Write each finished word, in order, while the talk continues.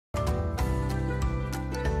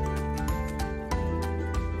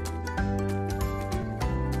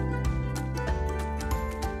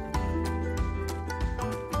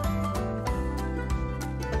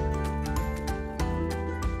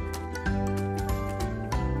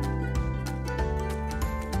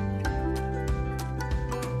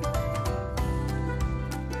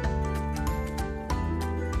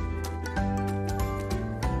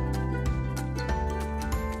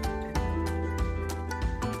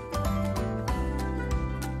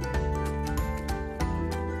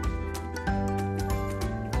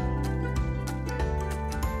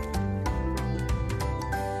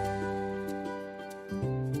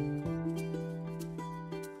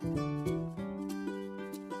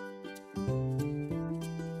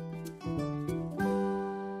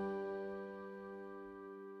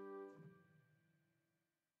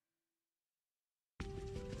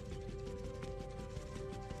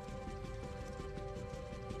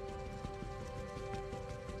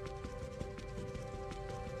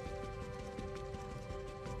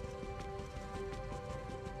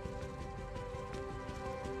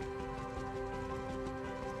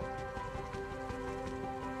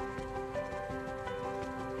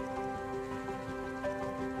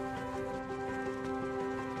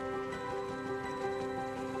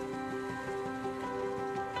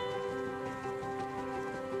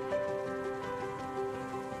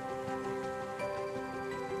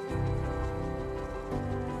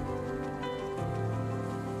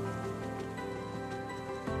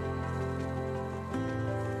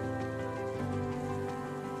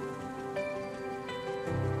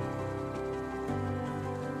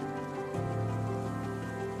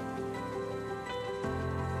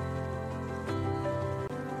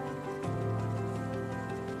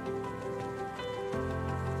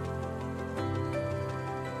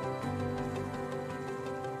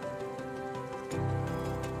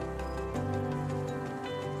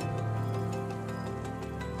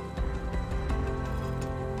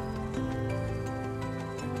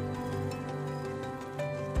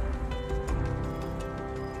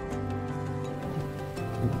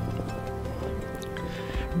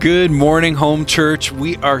Good morning, Home Church.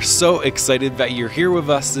 We are so excited that you're here with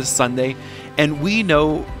us this Sunday, and we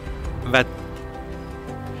know that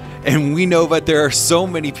there are so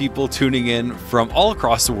many people tuning in from all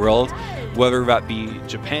across the world, whether that be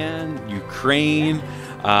Japan, Ukraine.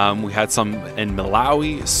 We had some in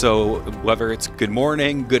Malawi, so whether it's good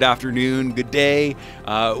morning, good afternoon, good day,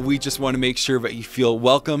 we just want to make sure that you feel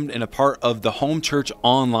welcomed and a part of the Home Church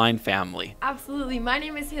online family. Absolutely. My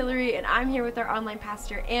name is Hillary, and I'm here with our online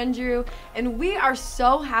pastor, Andrew, and we are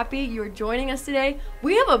so happy you're joining us today.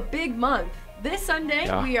 We have a big month. This Sunday,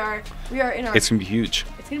 we are in our... It's going to be huge.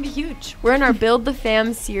 It's going to be huge. We're in our Build the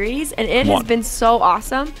Fam series, and it has been so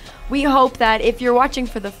awesome. We hope that if you're watching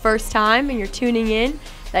for the first time and you're tuning in,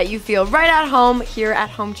 that you feel right at home here at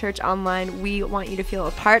Home Church Online. We want you to feel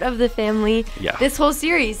a part of the family. Yeah. This whole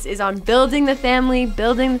series is on building the family,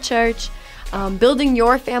 building the church, building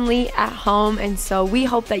your family at home. And so we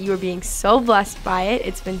hope that you are being so blessed by it.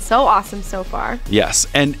 It's been so awesome so far. Yes.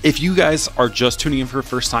 And if you guys are just tuning in for the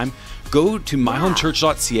first time, go to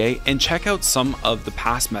myhomechurch.ca and check out some of the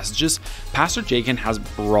past messages. Pastor Jakin has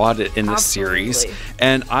brought it in this series,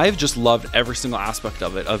 and I've just loved every single aspect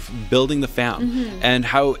of it, of building the fam, and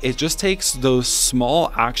how it just takes those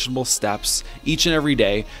small actionable steps each and every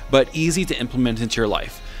day, but easy to implement into your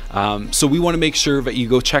life. So we want to make sure that you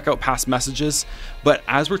go check out past messages. But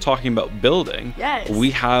as we're talking about building,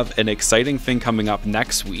 we have an exciting thing coming up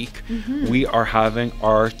next week. We are having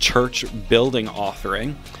our church building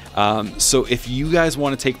offering. So if you guys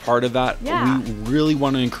want to take part of that, we really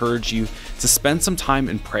want to encourage you to spend some time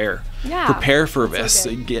in prayer. Prepare for this.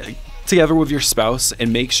 Get together with your spouse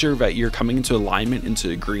and make sure that you're coming into alignment, into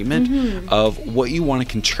agreement of what you want to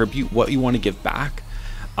contribute, what you want to give back.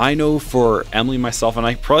 I know for Emily and myself, and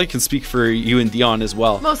I probably can speak for you and Dion as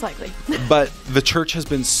well. Most likely. But the church has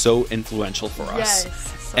been so influential for us.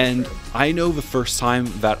 Yes. And I know the first time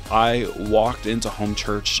that I walked into Home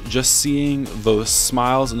Church, just seeing those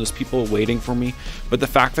smiles and those people waiting for me, but the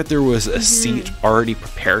fact that there was a seat already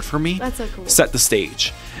prepared for me set the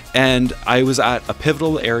stage. And I was at a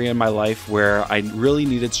pivotal area in my life where I really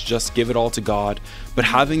needed to just give it all to God. But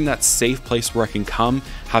having that safe place where I can come,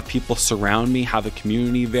 have people surround me, have a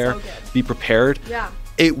community there, be prepared.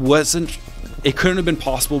 It couldn't have been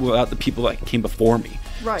possible without the people that came before me.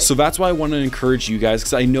 So that's why I want to encourage you guys,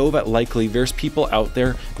 because I know that likely there's people out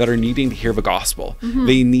there that are needing to hear the gospel.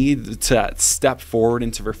 They need to step forward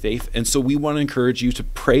into their faith. And so we want to encourage you to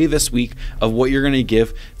pray this week of what you're going to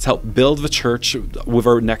give to help build the church with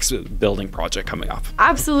our next building project coming up.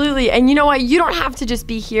 Absolutely. And you know what? You don't have to just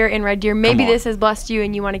be here in Red Deer. Maybe this has blessed you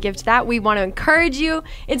and you want to give to that. We want to encourage you.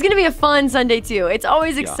 It's going to be a fun Sunday too. It's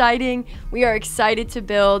always exciting. We are excited to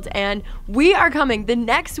build, and we are coming. The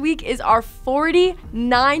next week is our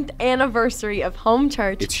 49th anniversary of Home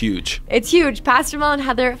Church. It's huge. It's huge. Pastor Mel and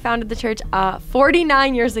Heather founded the church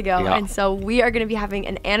 49 years ago, and so we are going to be having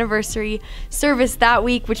an anniversary service that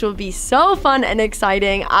week, which will be so fun and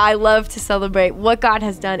exciting. I love to celebrate what God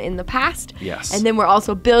has done in the past. Yes. And then we're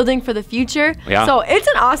also building for the future. So it's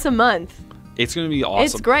an awesome month. It's going to be awesome.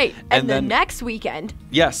 It's great. And then next weekend.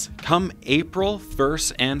 Yes. Come April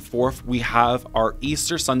 1st and 4th, we have our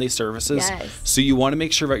Easter Sunday services. So you want to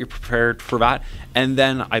make sure that you're prepared for that. And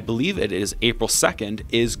then I believe it is April 2nd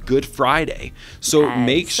is Good Friday. So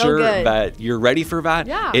make sure that you're ready for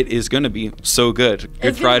that. It is going to be so good.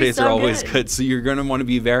 Good Fridays are always good. So you're going to want to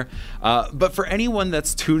be there. But for anyone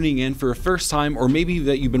that's tuning in for a first time, or maybe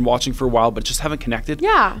that you've been watching for a while but just haven't connected,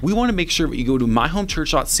 we want to make sure that you go to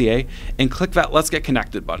myhomechurch.ca and click that Let's Get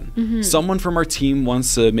Connected button. Someone from our team wants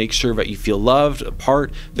to make sure that you feel loved, a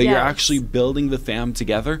part, that you're actually building the fam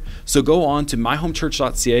together. So go on to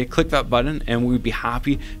myhomechurch.ca, click that button, and we'd be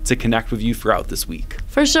happy to connect with you throughout this week.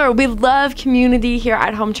 For sure. We love community here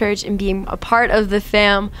at Home Church and being a part of the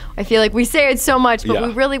fam. I feel like we say it so much, but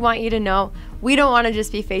we really want you to know we don't want to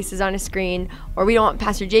just be faces on a screen, or we don't want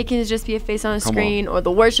Pastor Jakin to just be a face on a screen, or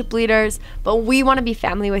the worship leaders, but we want to be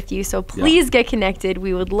family with you. So please get connected.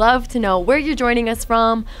 We would love to know where you're joining us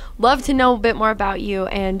from, love to know a bit more about you,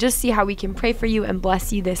 and just see how we can pray for you and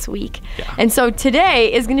bless you this week. And so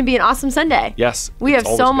today is going to be an awesome Sunday. We have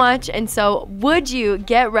so much, and so would you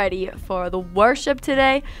get ready for the worship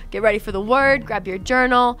today? Get ready for the word, grab your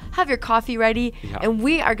journal, have your coffee ready, and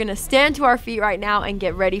we are going to stand to our feet right now and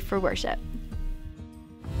get ready for worship.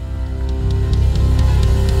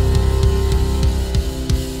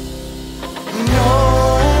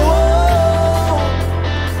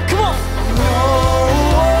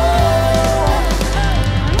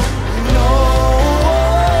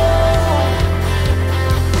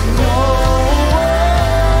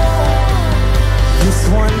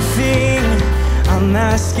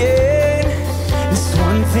 Asking This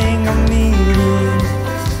one thing I'm needing.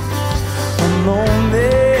 A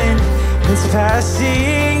moment is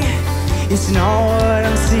passing. It's not what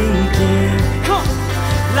I'm seeking. Come on.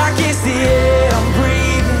 Like it's the air I'm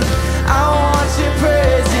breathing. I want your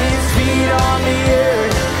presence. Feet on the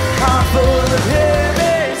earth, heart full of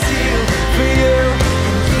heaven. Seal for you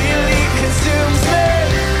completely consumes me.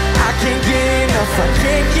 I can't get enough. I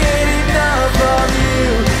can't get enough of you.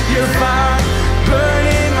 Your fire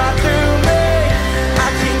burning right through me. I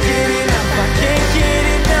can't get enough. I can't get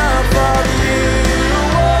enough of you.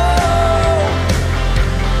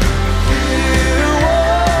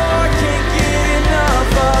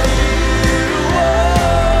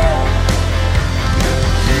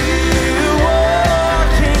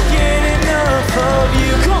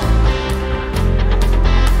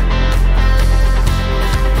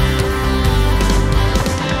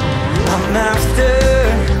 I'm after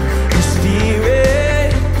your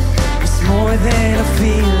spirit. It's more than a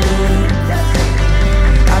feeling.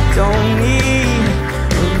 I don't need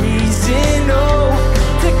a reason, no,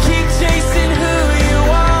 to keep chasing who you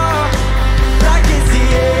are. Like it's the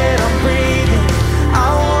air I'm breathing. I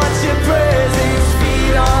want your presence.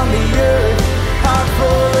 Feet on the earth, heart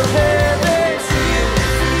full of heaven. See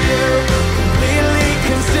you completely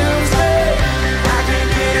consumes me. I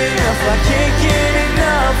can't get enough. I can't get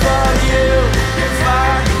enough of you. Your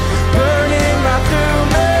fire burning right through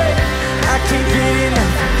me. I can't get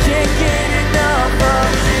enough. I can't get enough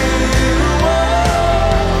of you.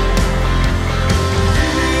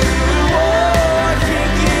 I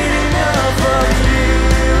can't get enough of you.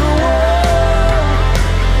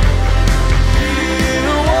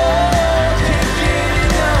 Can't get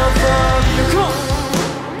enough of you. Come on,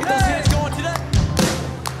 get those hands going today.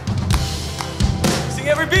 Sing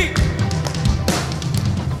every beat.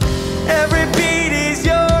 Every beat is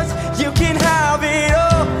yours, you can have it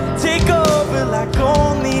all. Take over like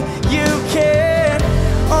only you can.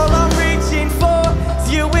 All I'm reaching for is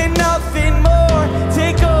you and nothing more.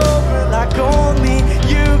 Take over like only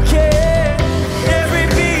you can. Every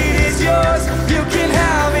beat is yours, you can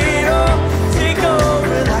have it all. Take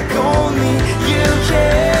over like only you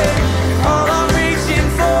can. All I'm reaching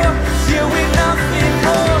for is you and nothing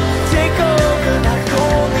more. Take over like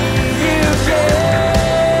only you can.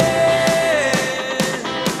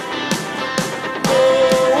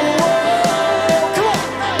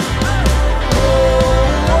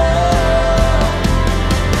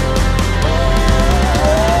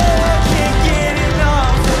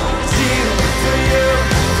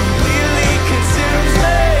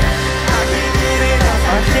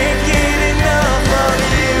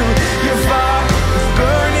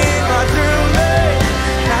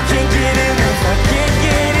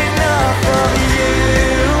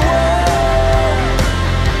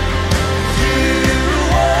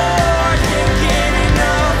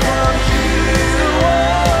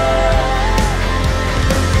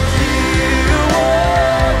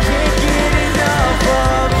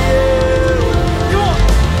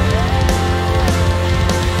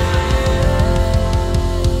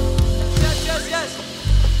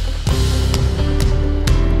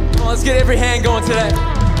 Let's get every hand going today.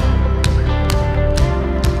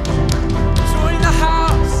 Join the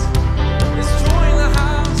house. Let's join the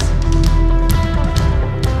house.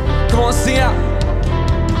 Come on, sing out.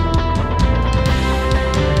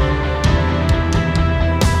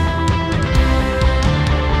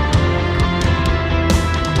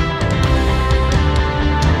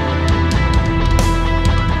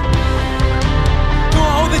 Come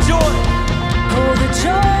on, hold the joy. Oh, the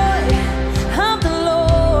joy of the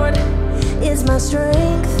Lord is my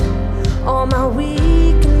strength. All my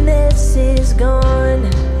weakness is gone.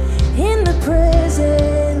 In the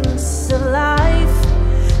presence of life,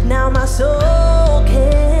 now my soul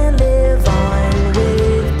can live on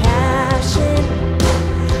with passion,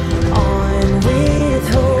 on with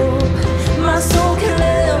hope. My soul can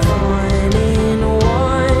live on in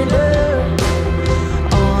wonder,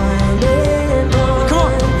 on and on. Come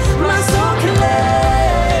on. My soul can live.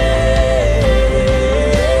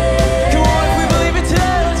 Come on, if we believe it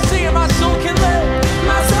today, let's sing it. My soul can live.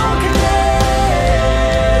 My soul can live.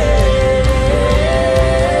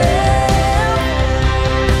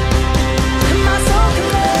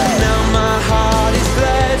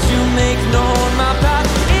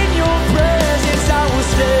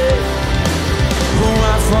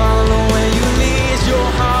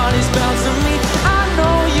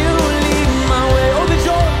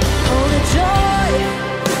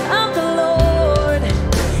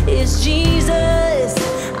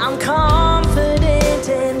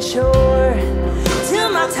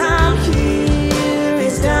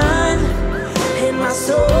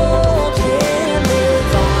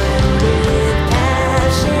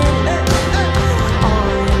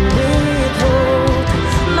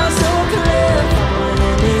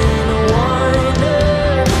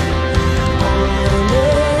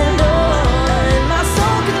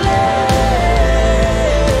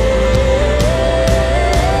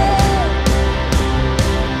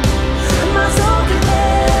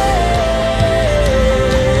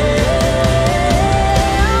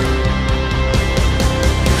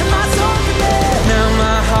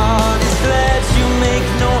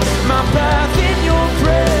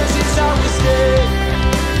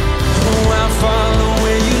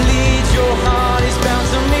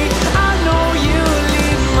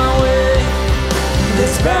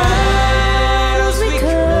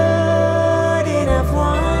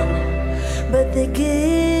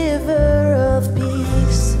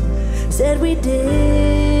 we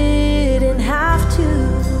didn't have to.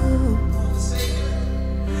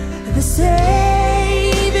 The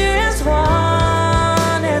Savior has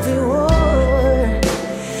won every war,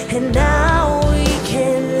 and now we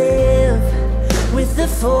can live with the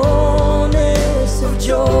fullness of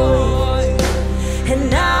joy. And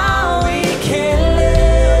now we can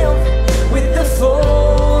live with the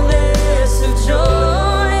fullness of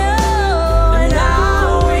joy. And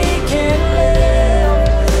now we can live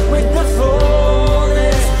with the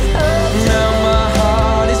fullness of joy. Now my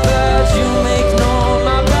heart is glad you make known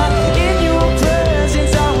my path. In your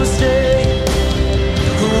presence I will stay.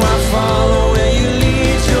 Who I follow where you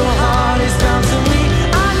lead. Your heart is bound to me.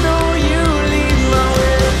 I know you lead my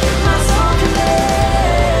way. My soul can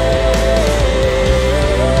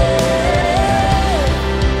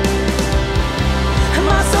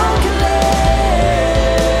my soul can live.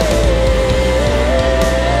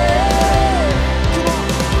 Come on.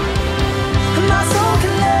 My soul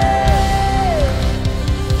can live.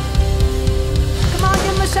 Come on,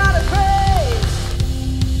 give him a shout of praise.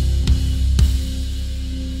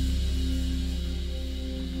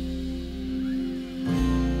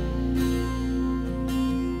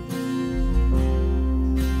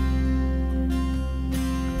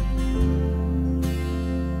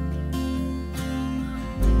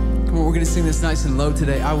 Come on, we're gonna sing this nice and low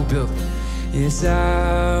today. I will build. Yes,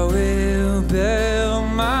 I will build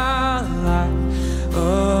my life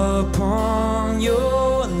upon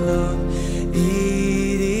your love.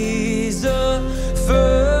 It is a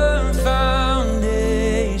firm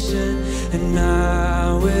foundation, and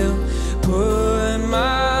I will put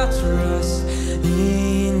my trust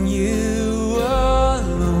in you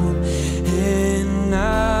alone, and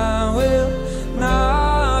I will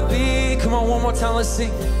not be. Come on, one more time, let's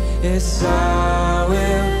sing. Yes, I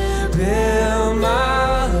will build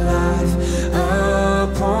my life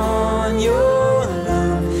upon your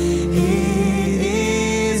love. It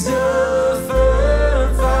is a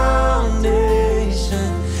firm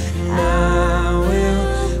foundation, and I will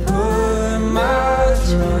put my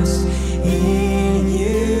trust in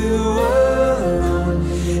you alone,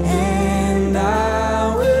 and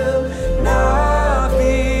I will not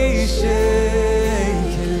be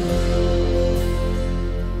shaken.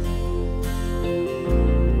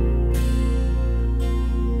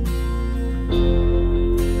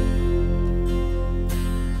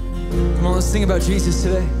 Come on, let's sing about Jesus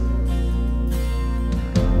today.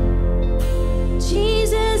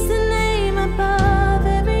 Jesus, the name above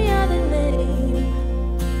every other name.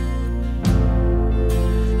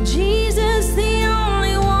 Jesus, the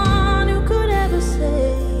only one who could ever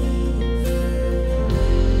save.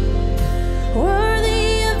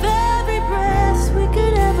 Worthy of every breath we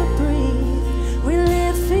could ever breathe. We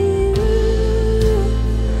live for you.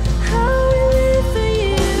 How we live for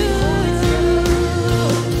you.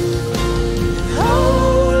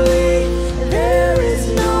 Holy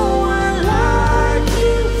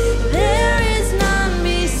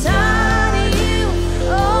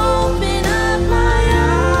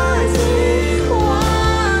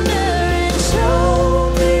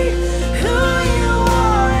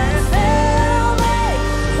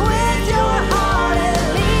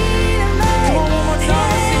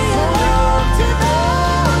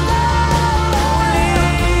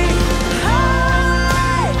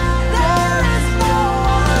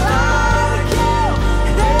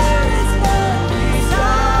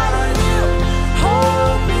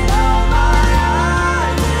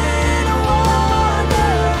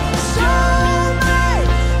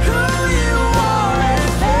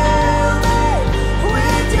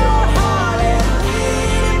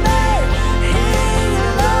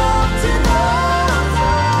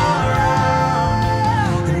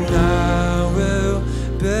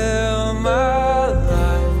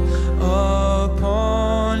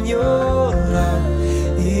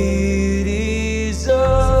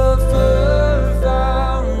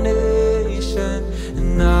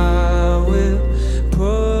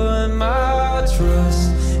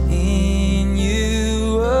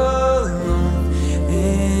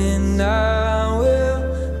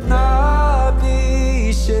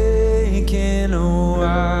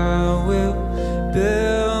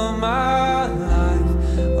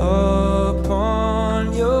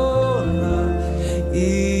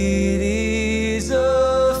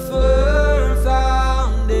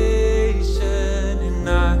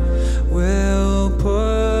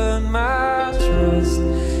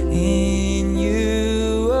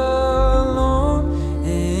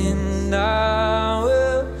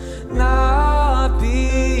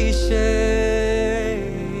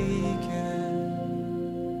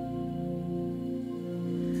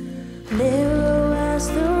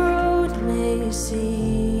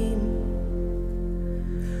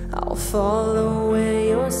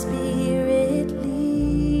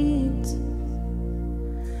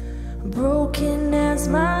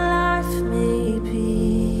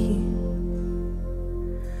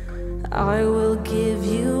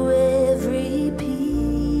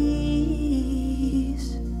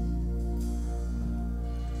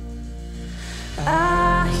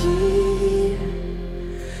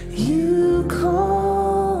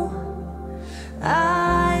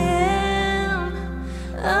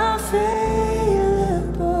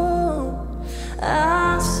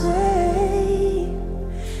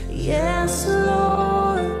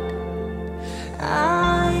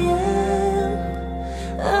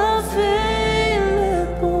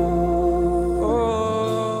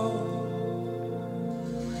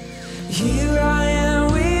Here I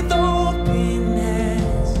am with open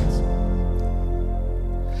hands,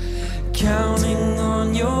 counting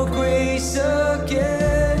on your grace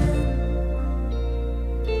again.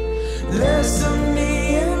 Less of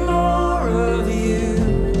me and more of you.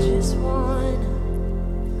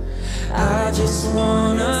 I just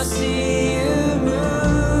wanna see you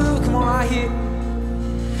move. Come on,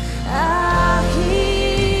 I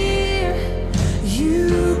hear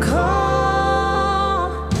you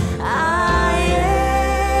call. I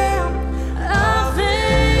am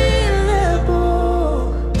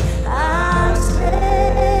available. I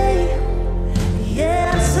say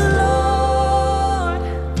yes, Lord.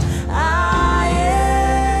 I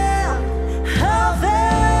am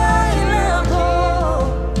available.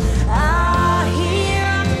 I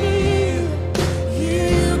hear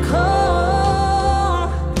you call.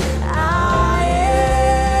 I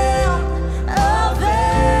am available.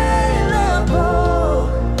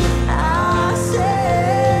 I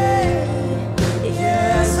say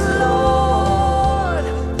yes, Lord.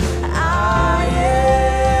 I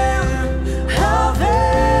am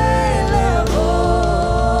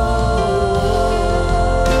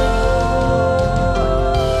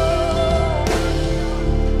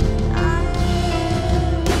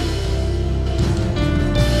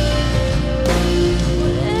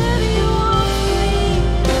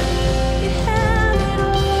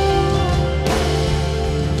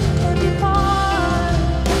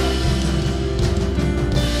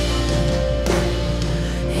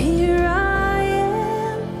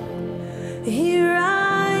Here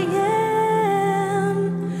I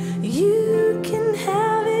am, you can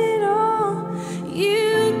have it all,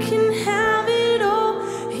 you can have it all.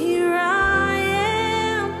 Here I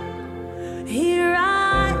am,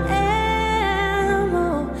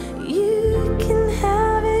 oh, you can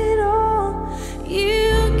have it all,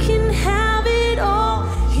 you can have it all.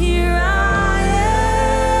 Here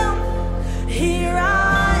I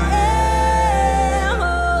am,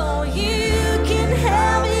 oh, you can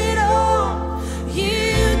have it all.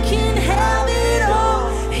 You can have it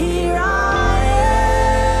all. Here I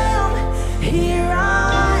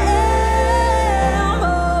am,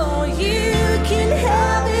 oh, you can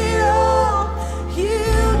have it all.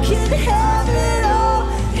 You can have it all.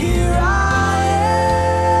 Here I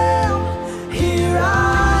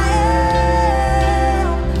am,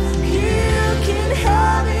 you can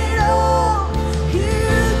have it all. You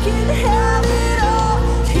can have it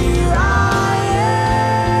all. Here I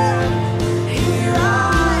am. Here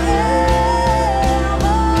I am,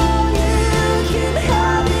 oh, you can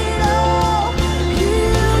have it all. You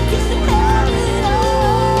can have it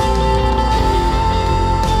all.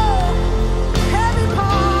 Every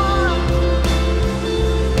part,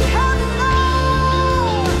 have it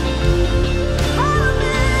all. All of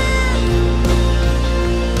it,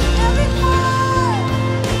 every part,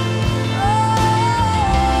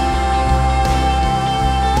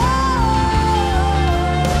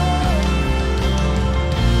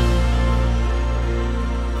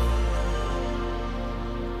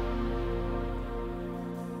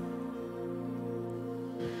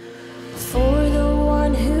 for the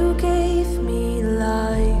one who gave me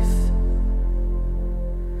life,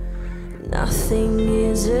 nothing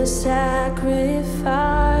is a sacrifice.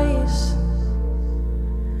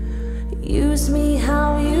 Use me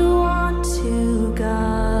how you want to,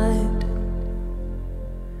 God.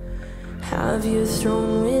 Have your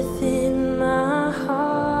throne within my heart.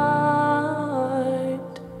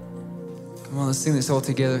 Come on, let's sing this all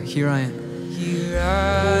together. Here I am.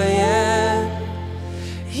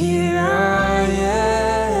 Here I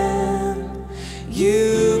am,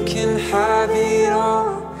 you can have it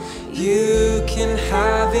all, you can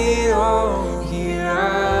have it all. Here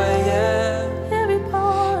I am, Every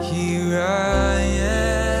part, here I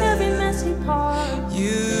am, every messy part.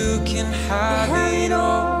 you can have it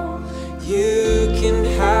all, you can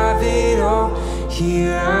have it all.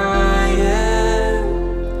 Here I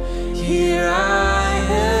am,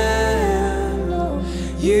 oh,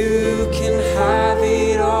 you can have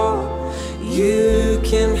it all, you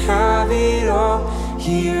can have it all.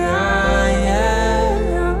 Here I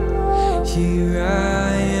am,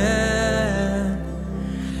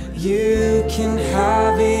 you can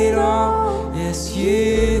have it all. Yes,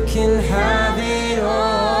 you can have it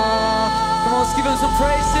all. Come on, let's give him some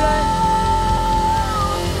praise today.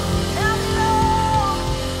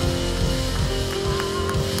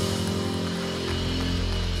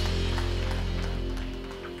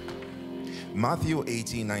 Matthew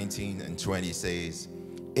 18, 19 and 20 says,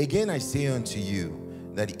 Again I say unto you,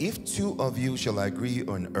 that if two of you shall agree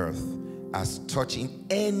on earth as touching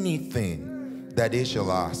anything that they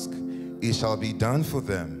shall ask, it shall be done for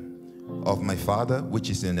them of my Father which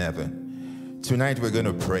is in heaven. Tonight we're going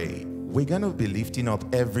to pray. We're going to be lifting up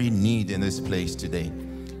every need in this place today.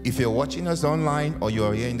 If you're watching us online or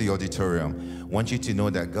you're here in the auditorium, I want you to know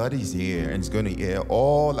that God is here and is going to hear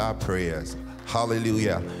all our prayers.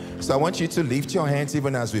 Hallelujah. So I want you to lift your hands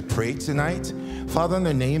even as we pray tonight. Father, in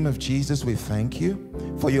the name of Jesus, we thank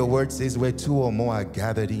you. For your word says where two or more are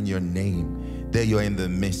gathered in your name, there you're in the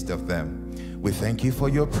midst of them. We thank you for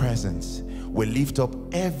your presence. We lift up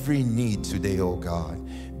every need today, oh God.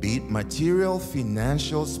 Be it material,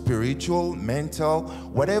 financial, spiritual, mental,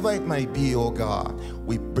 whatever it might be, oh God.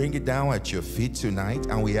 We bring it down at your feet tonight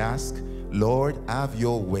and we ask, Lord, have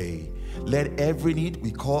your way. Let every need,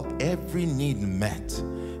 we call every need met.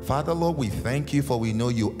 Father, Lord, we thank you for we know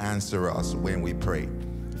you answer us when we pray.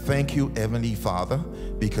 Thank you, Heavenly Father,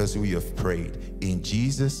 because we have prayed in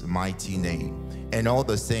Jesus' mighty name. And all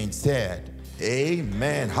the saints said,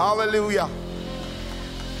 amen. Hallelujah.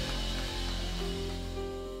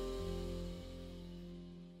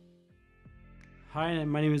 Hi,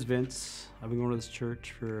 my name is Vince. I've been going to this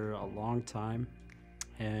church for a long time.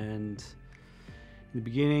 And in the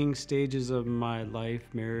beginning stages of my life,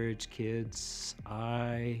 marriage, kids,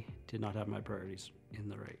 I did not have my priorities in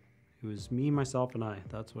the right. It was me, myself, and I.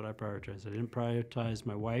 That's what I prioritized. I didn't prioritize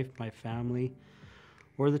my wife, my family,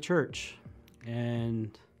 or the church.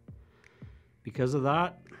 And because of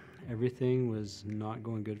that, everything was not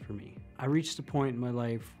going good for me. I reached a point in my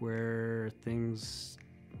life where things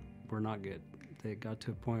were not good. They got to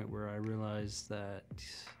a point where I realized that,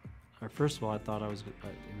 first of all, I thought it was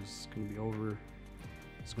going to be over.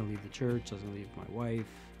 I was going to leave the church. I was going to leave my wife.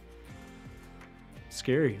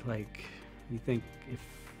 Scary. Like, you think if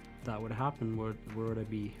that would happen, where would I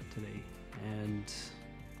be today? And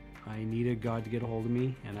I needed God to get a hold of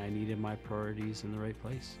me, and I needed my priorities in the right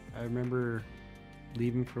place. I remember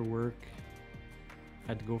leaving for work. I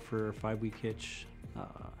had to go for a 5-week hitch.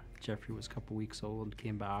 Jeffrey was a couple weeks old and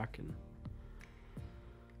came back, and I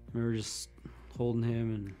remember just holding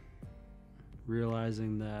him and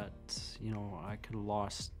realizing that, I could have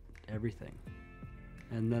lost everything.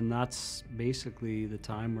 And then that's basically the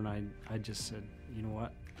time when I just said, you know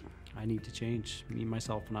what, I need to change. Me,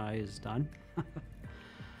 myself, and I is done.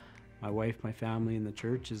 My wife, my family, and the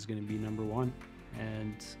church is going to be number one.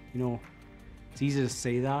 And, it's easy to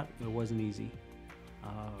say that, but it wasn't easy.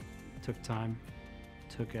 It took time,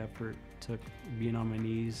 took effort, took being on my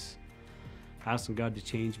knees, asking God to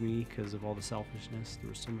change me because of all the selfishness. There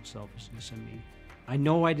was so much selfishness in me. I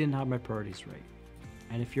know I didn't have my priorities right.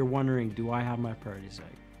 And if you're wondering, do I have my priorities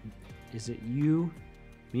right? Is it you,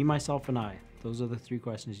 me, myself, and I? Those are the 3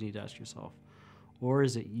 questions you need to ask yourself. Or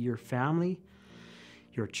is it your family,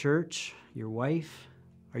 your church, your wife?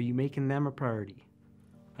 Are you making them a priority?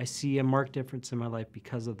 I see a marked difference in my life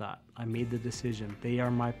because of that. I made the decision. They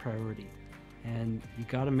are my priority. And you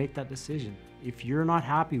got to make that decision. If you're not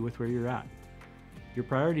happy with where you're at, your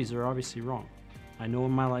priorities are obviously wrong. I know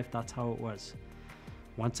in my life that's how it was.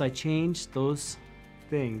 Once I changed those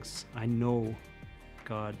things, I know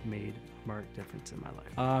God made a marked difference in my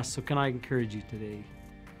life. So can I encourage you today?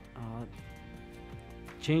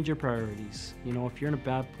 Change your priorities. If you're in a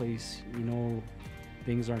bad place,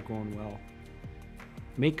 things aren't going well.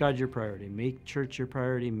 Make God your priority. Make church your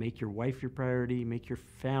priority. Make your wife your priority. Make your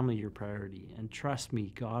family your priority. And trust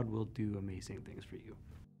me, God will do amazing things for you.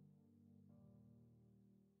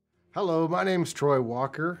 Hello, my name is Troy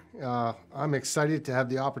Walker. I'm excited to have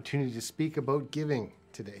the opportunity to speak about giving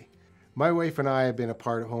today. My wife and I have been a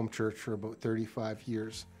part of Home Church for about 35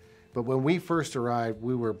 years. But when we first arrived,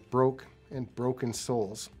 we were broke and broken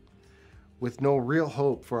souls with no real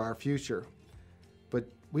hope for our future. But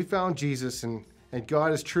we found Jesus, and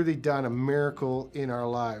God has truly done a miracle in our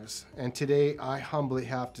lives. And today, I humbly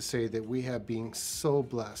have to say that we have been so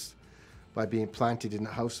blessed by being planted in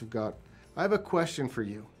the house of God. I have a question for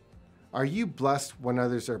you. Are you blessed when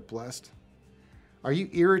others are blessed? Are you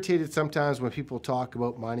irritated sometimes when people talk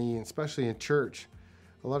about money, and especially in church?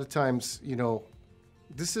 A lot of times,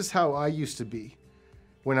 this is how I used to be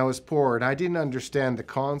when I was poor, and I didn't understand the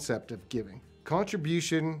concept of giving.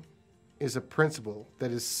 Contribution is a principle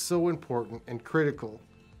that is so important and critical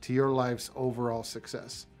to your life's overall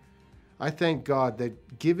success. I thank God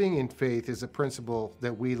that giving in faith is a principle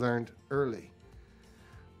that we learned early.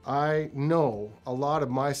 I know a lot of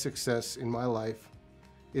my success in my life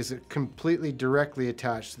is completely directly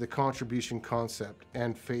attached to the contribution concept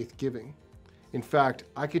and faith giving. In fact,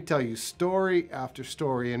 I could tell you story after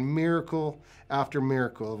story and miracle after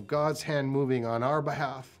miracle of God's hand moving on our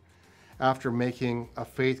behalf after making a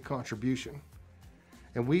faith contribution.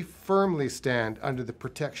 And we firmly stand under the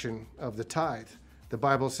protection of the tithe. The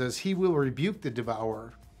Bible says, "He will rebuke the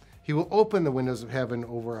devourer. He He will open the windows of heaven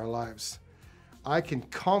over our lives. I can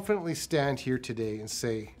confidently stand here today and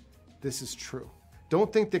say, this is true.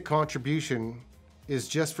 Don't think that contribution is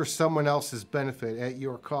just for someone else's benefit at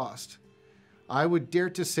your cost. I would dare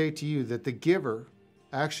to say to you that the giver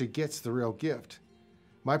actually gets the real gift.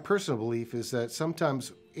 My personal belief is that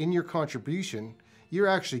sometimes in your contribution, you're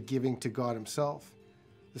actually giving to God himself.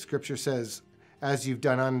 The scripture says, as you've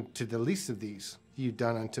done unto the least of these, you've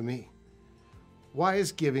done unto me. Why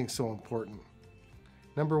is giving so important?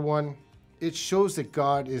 Number one, it shows that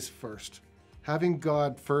God is first. Having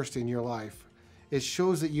God first in your life, it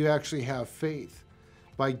shows that you actually have faith.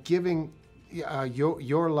 By giving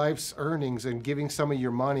your life's earnings and giving some of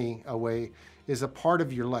your money away is a part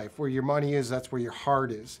of your life. Where your money is, that's where your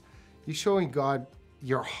heart is. You're showing God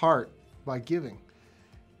your heart by giving.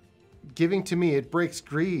 Giving to me, it breaks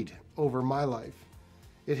greed over my life.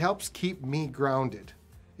 It helps keep me grounded.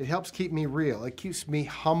 It helps keep me real. It keeps me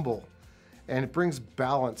humble, and it brings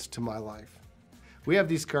balance to my life. We have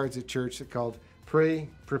these cards at church that are called Pray,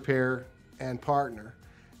 Prepare, and Partner.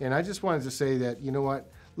 And I just wanted to say that, you know what?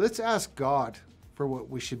 Let's ask God for what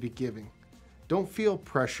we should be giving. Don't feel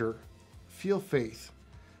pressure. Feel faith.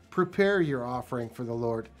 Prepare your offering for the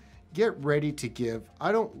Lord. Get ready to give.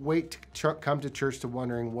 I don't wait to come to church to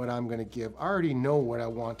wondering what I'm going to give. I already know what I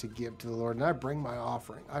want to give to the Lord, and I bring my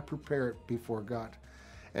offering. I prepare it before God.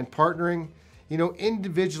 And partnering, you know,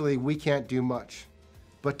 individually we can't do much,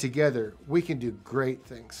 but together we can do great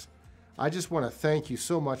things. I just want to thank you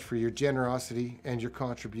so much for your generosity and your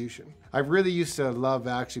contribution. I really used to love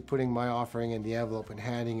actually putting my offering in the envelope and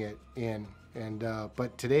handing it in.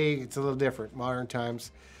 But today it's a little different, modern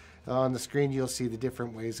times. On the screen, you'll see the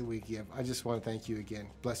different ways that we give. I just want to thank you again.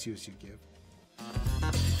 Bless you as you give.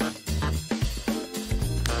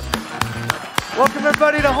 Welcome,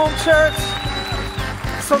 everybody, to Home Church.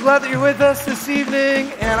 So glad that you're with us this evening,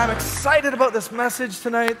 and I'm excited about this message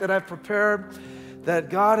tonight that I've prepared, that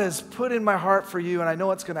God has put in my heart for you, and I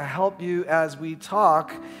know it's going to help you as we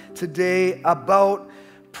talk today about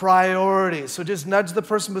priorities. So just nudge the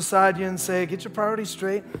person beside you and say, get your priorities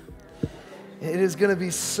straight. It is going to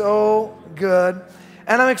be so good.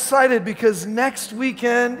 And I'm excited because next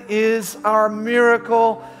weekend is our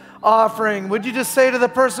miracle offering. Would you just say to the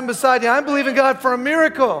person beside you, I'm believing God for a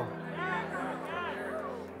miracle.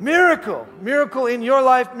 Miracle. Miracle in your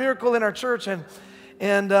life, miracle in our church.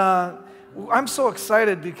 And I'm so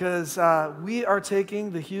excited because we are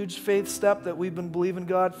taking the huge faith step that we've been believing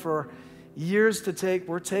God for years to take.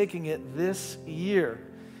 We're taking it this year.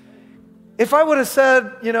 If I would have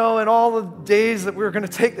said, you know, in all the days that we were going to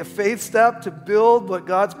take the faith step to build what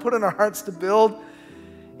God's put in our hearts to build,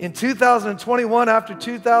 in 2021 after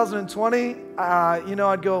 2020, you know,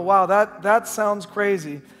 I'd go, wow, that sounds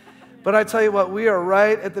crazy. But I tell you what, we are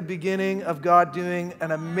right at the beginning of God doing an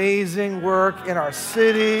amazing work in our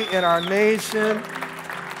city, in our nation.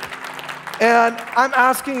 And I'm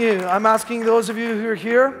asking those of you who are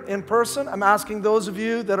here in person, I'm asking those of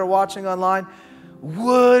you that are watching online,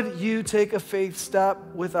 would you take a faith step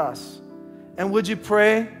with us? And would you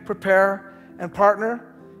pray, prepare, and partner?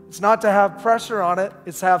 It's not to have pressure on it,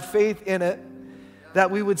 it's to have faith in it, that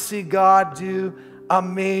we would see God do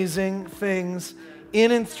amazing things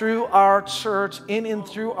in and through our church, in and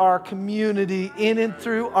through our community, in and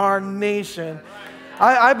through our nation.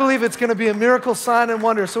 I believe it's going to be a miracle, sign, and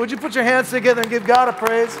wonder. So would you put your hands together and give God a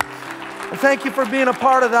praise? And thank you for being a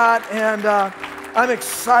part of that, and I'm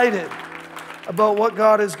excited about what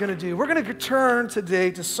God is going to do. We're going to turn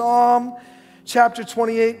today to Psalm chapter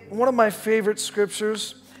 28, one of my favorite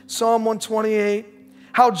scriptures, Psalm 128.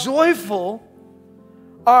 How joyful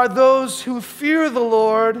are those who fear the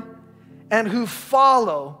Lord and who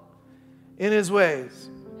follow in his ways.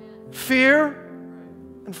 Fear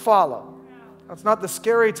and follow. That's not the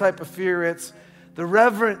scary type of fear, it's the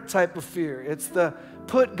reverent type of fear. It's the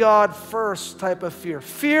put God first type of fear.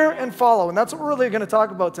 Fear and follow. And that's what we're really going to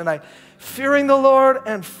talk about tonight. Fearing the Lord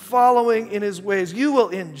and following in his ways. You will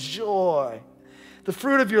enjoy the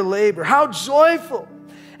fruit of your labor. How joyful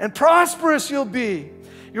and prosperous you'll be.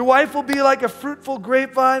 Your wife will be like a fruitful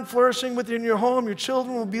grapevine flourishing within your home. Your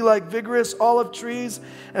children will be like vigorous olive trees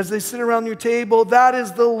as they sit around your table. That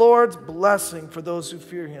is the Lord's blessing for those who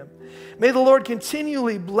fear him. May the Lord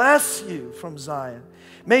continually bless you from Zion.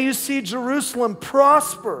 May you see Jerusalem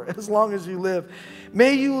prosper as long as you live.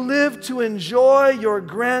 May you live to enjoy your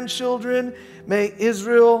grandchildren. May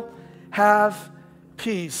Israel have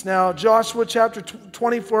peace. Now, Joshua chapter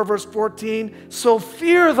 24, verse 14. So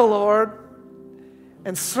fear the Lord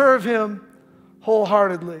and serve him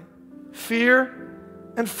wholeheartedly. Fear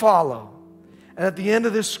and follow. And at the end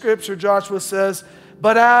of this scripture, Joshua says,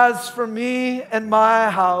 But as for me and my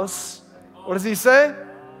house, what does he say?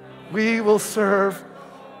 We will serve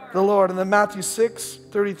the Lord. And then Matthew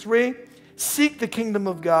 6:33, seek the kingdom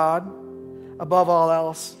of God above all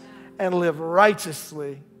else and live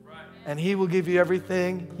righteously, and he will give you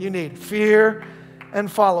everything you need. Fear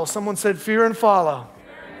and follow. Someone said fear and follow.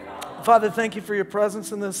 Father, thank you for your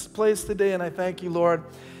presence in this place today, and I thank you, Lord,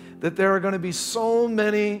 that there are going to be so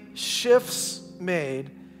many shifts made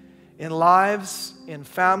in lives, in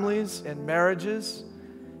families, in marriages,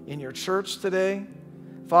 in your church today.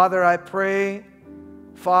 Father, I pray,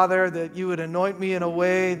 Father, that you would anoint me in a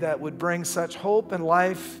way that would bring such hope and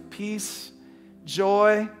life, peace,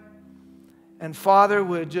 joy, and Father,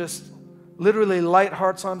 would just literally light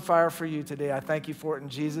hearts on fire for you today. I thank you for it in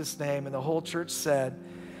Jesus' name. And the whole church said,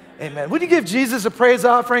 amen. Would you give Jesus a praise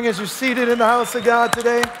offering as you're seated in the house of God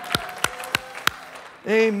today?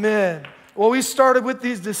 Amen. Well, we started with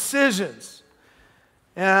these decisions.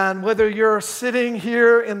 And whether you're sitting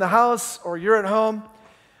here in the house or you're at home,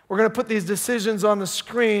 we're going to put these decisions on the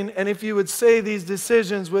screen. And if you would say these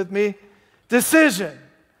decisions with me, decision,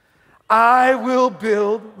 I will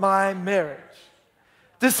build my marriage.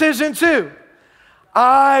 Decision 2,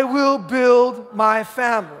 I will build my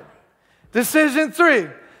family. Decision 3,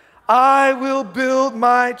 I will build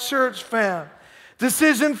my church fam.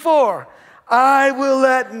 Decision 4, I will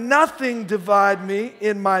let nothing divide me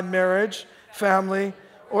in my marriage, family,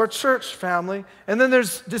 or church family. And then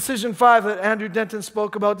there's decision 5 that Andrew Denton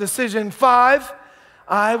spoke about. Decision 5,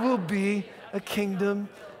 I will be a kingdom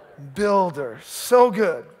builder. So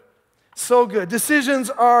good. So good. Decisions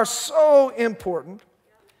are so important,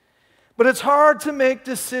 but it's hard to make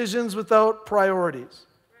decisions without priorities.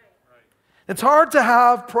 It's hard to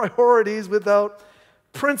have priorities without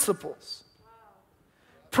principles.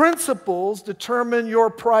 Principles determine your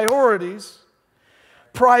priorities.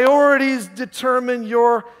 Priorities determine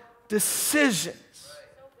your decisions.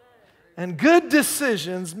 And good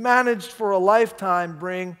decisions managed for a lifetime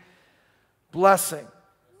bring blessing.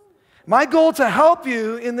 My goal to help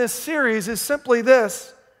you in this series is simply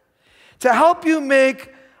this: to help you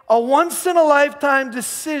make a once-in-a-lifetime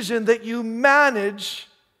decision that you manage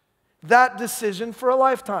that decision for a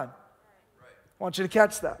lifetime. I want you to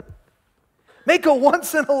catch that. Make a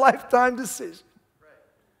once-in-a-lifetime decision.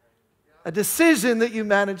 A decision that you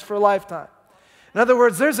manage for a lifetime. In other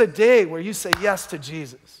words, there's a day where you say yes to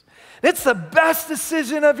Jesus. It's the best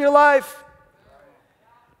decision of your life.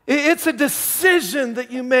 It's a decision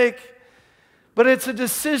that you make, but it's a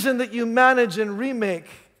decision that you manage and remake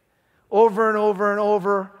over and over and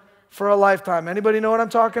over for a lifetime. Anybody know what I'm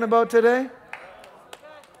talking about today?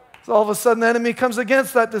 So all of a sudden the enemy comes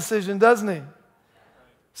against that decision, doesn't he?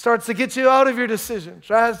 Starts to get you out of your decision,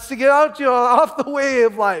 tries to get you off the way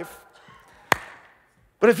of life.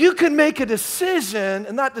 But if you can make a decision,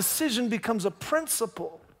 and that decision becomes a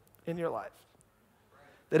principle in your life,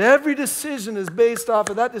 that every decision is based off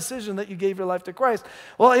of that decision that you gave your life to Christ,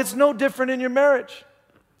 well, it's no different in your marriage.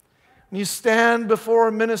 When you stand before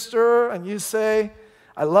a minister and you say,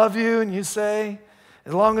 I love you, and you say,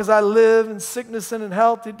 as long as I live in sickness and in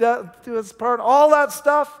health, to death do us part, all that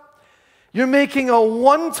stuff, you're making a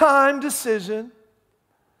one-time decision,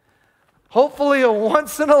 hopefully a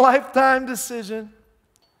once-in-a-lifetime decision,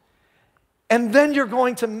 and then you're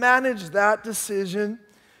going to manage that decision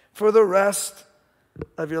for the rest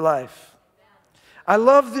of your life. I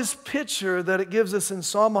love this picture that it gives us in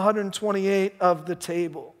Psalm 128 of the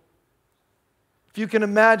table. If you can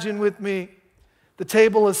imagine with me, the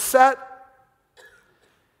table is set,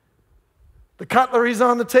 the cutlery's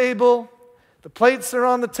on the table, the plates are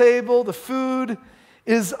on the table, the food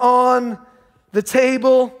is on the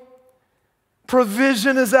table,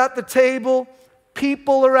 provision is at the table,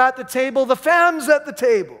 people are at the table, the fam's at the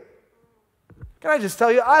table. Can I just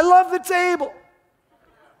tell you, I love the table.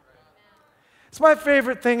 It's my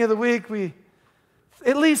favorite thing of the week. We,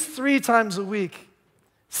 at least 3 times a week,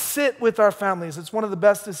 sit with our families. It's one of the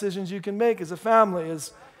best decisions you can make as a family,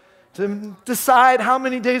 is to decide how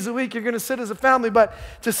many days a week you're going to sit as a family, but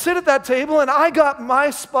to sit at that table, and I got my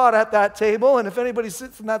spot at that table, and if anybody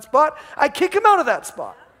sits in that spot, I kick him out of that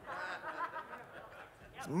spot.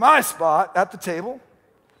 It's my spot at the table.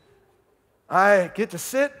 I get to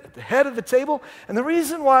sit at the head of the table, and the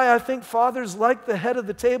reason why I think fathers like the head of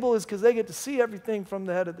the table is because they get to see everything from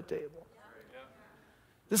the head of the table.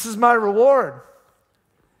 This is my reward.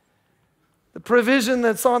 The provision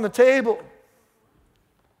that's on the table.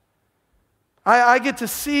 I get to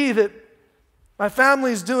see that my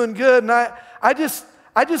family's doing good, and I just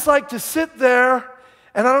like to sit there,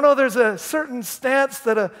 and I don't know, there's a certain stance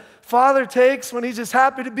that a father takes when he's just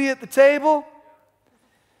happy to be at the table.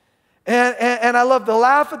 And I love the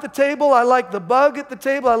laugh at the table. I like the bug at the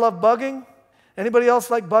table. I love bugging. Anybody else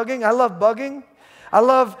like bugging? I love bugging. I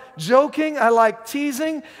love joking. I like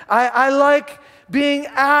teasing. I like being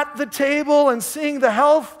at the table and seeing the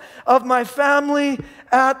health of my family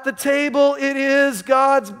at the table. It is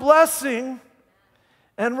God's blessing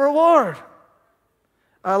and reward.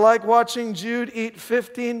 I like watching Jude eat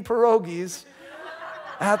 15 pierogies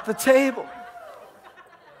at the table.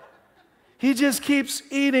 He just keeps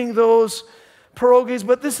eating those pierogies,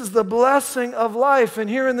 but this is the blessing of life. And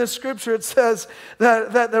here in this scripture it says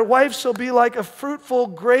that their wife shall be like a fruitful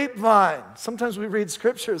grapevine. Sometimes we read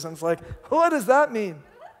scriptures and it's like, what does that mean?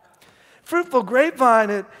 Fruitful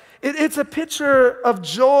grapevine, it's a picture of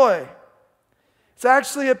joy. It's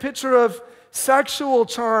actually a picture of sexual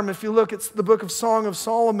charm. If you look, it's the book of Song of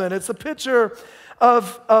Solomon. It's a picture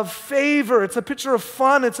of favor. It's a picture of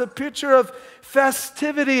fun. It's a picture of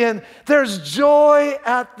festivity. And there's joy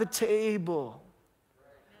at the table.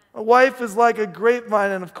 A wife is like a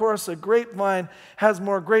grapevine, and of course a grapevine has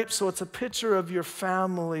more grapes, so it's a picture of your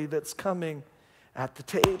family that's coming at the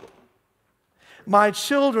table. My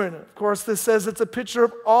children, of course, this says it's a picture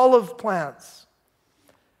of olive plants.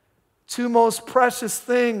 Two most precious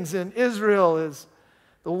things in Israel is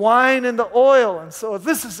the wine and the oil. And so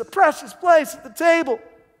this is a precious place at the table.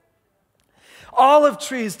 Olive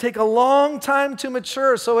trees take a long time to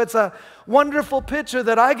mature, so it's a wonderful picture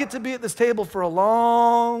that I get to be at this table for a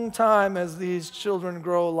long time as these children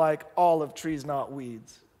grow like olive trees, not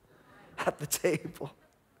weeds, at the table.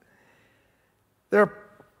 They're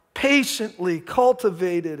patiently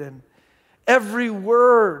cultivated, and every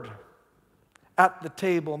word at the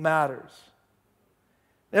table matters.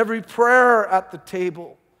 Every prayer at the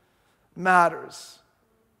table matters.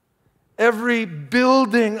 Every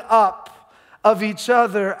building up of each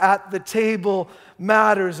other at the table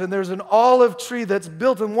matters. And there's an olive tree that's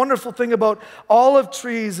built. And wonderful thing about olive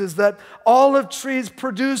trees is that olive trees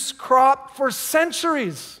produce crop for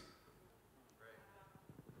centuries.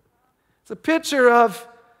 It's a picture of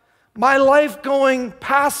my life going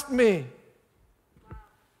past me.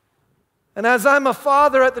 And as I'm a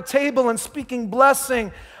father at the table and speaking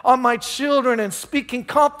blessing on my children and speaking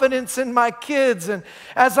confidence in my kids, and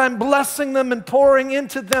as I'm blessing them and pouring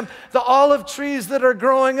into them, the olive trees that are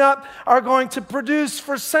growing up are going to produce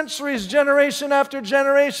for centuries, generation after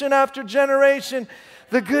generation after generation,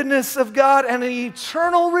 the goodness of God and an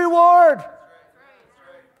eternal reward.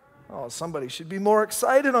 Oh, somebody should be more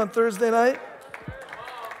excited on Thursday night.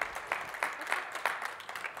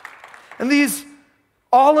 And these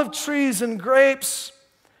olive trees and grapes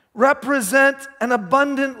represent an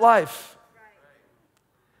abundant life.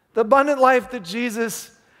 The abundant life that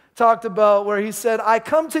Jesus talked about, where he said, I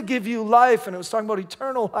come to give you life, and it was talking about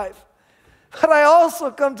eternal life. But I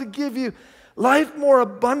also come to give you life more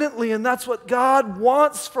abundantly, and that's what God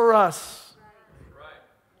wants for us.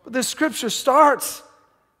 But this scripture starts,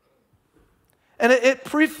 and it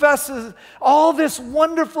prefaces all this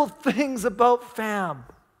wonderful things about fam.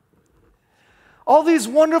 All these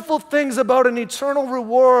wonderful things about an eternal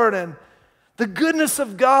reward and the goodness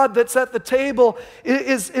of God that's at the table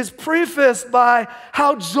is prefaced by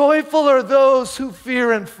how joyful are those who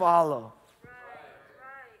fear and follow.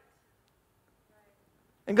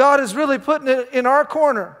 And God is really putting it in our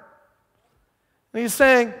corner. And he's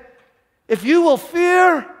saying, if you will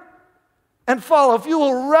fear and follow, if you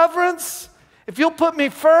will reverence, if you'll put me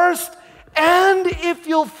first, and if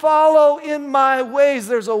you'll follow in my ways,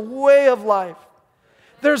 there's a way of life.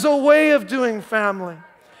 There's a way of doing family.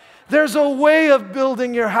 There's a way of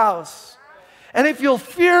building your house. And if you'll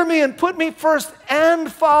fear me and put me first and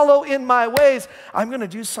follow in my ways, I'm going to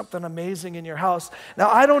do something amazing in your house.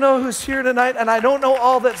 Now, I don't know who's here tonight, and I don't know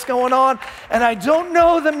all that's going on, and I don't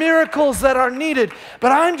know the miracles that are needed,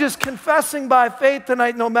 but I'm just confessing by faith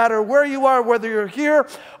tonight, no matter where you are, whether you're here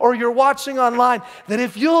or you're watching online, that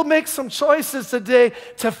if you'll make some choices today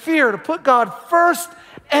to fear, to put God first,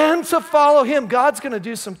 and to follow him, God's going to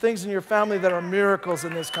do some things in your family that are miracles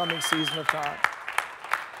in this coming season of time.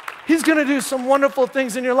 He's going to do some wonderful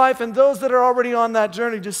things in your life, and those that are already on that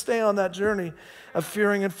journey, just stay on that journey of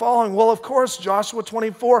fearing and following. Well, of course, Joshua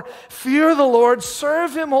 24, fear the Lord,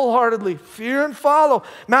 serve him wholeheartedly, fear and follow.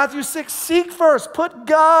 Matthew 6, seek first, put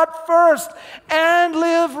God first, and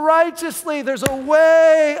live righteously. There's a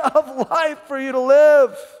way of life for you to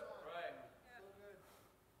live.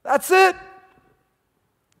 That's it.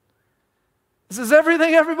 This is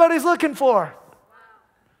everything everybody's looking for.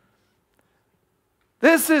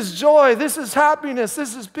 This is joy. This is happiness.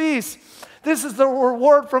 This is peace. This is the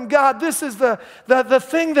reward from God. This is the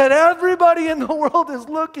thing that everybody in the world is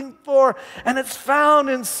looking for. And it's found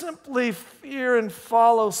in simply fear and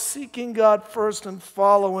follow, seeking God first and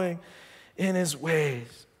following in His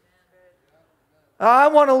ways. I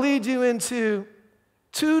want to lead you into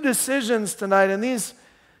 2 decisions tonight. And these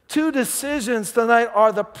 2 decisions tonight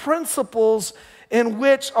are the principles in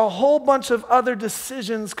which a whole bunch of other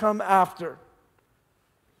decisions come after.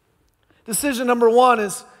 Decision number 1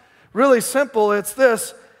 is really simple. It's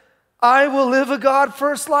this: I will live a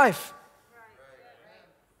God-first life.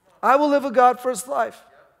 I will live a God-first life.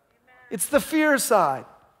 It's the fear side.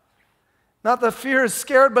 Not the fear is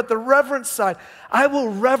scared, but the reverence side. I will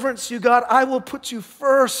reverence you, God. I will put you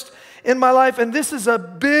first in my life. And this is a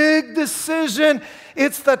big decision.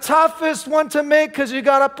 It's the toughest one to make because you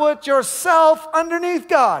got to put yourself underneath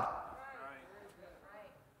God.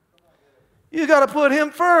 You got to put Him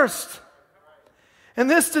first. And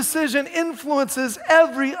this decision influences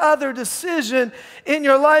every other decision in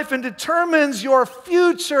your life and determines your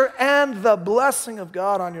future and the blessing of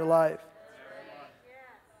God on your life.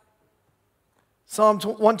 Psalm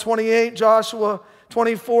 128, Joshua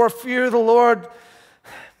 24, fear the Lord.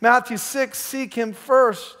 Matthew 6, seek Him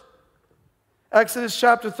first. Exodus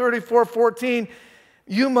chapter 34, 14,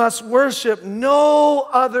 you must worship no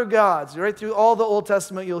other gods. Right through all the Old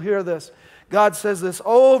Testament, you'll hear this. God says this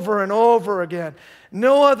over and over again.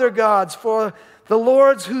 No other gods, for the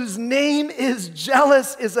Lord, whose name is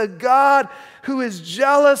jealous, is a God who is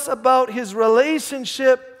jealous about His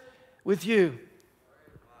relationship with you.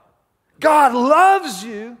 God loves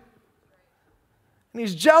you, and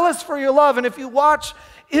He's jealous for your love. And if you watch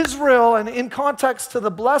Israel, and in context to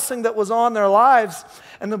the blessing that was on their lives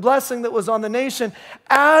and the blessing that was on the nation,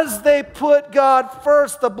 as they put God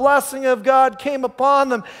first, the blessing of God came upon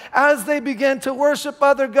them. As they began to worship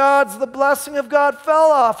other gods, the blessing of God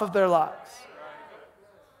fell off of their lives.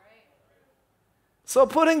 So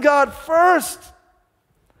putting God first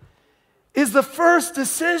is the first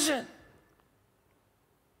decision.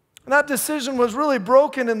 And that decision was really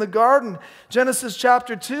broken in the garden, Genesis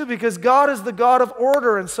chapter 2, because God is the God of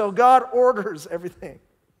order, and so God orders everything.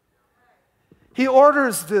 He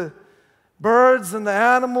orders the birds and the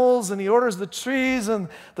animals, and He orders the trees and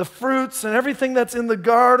the fruits and everything that's in the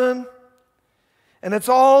garden. And it's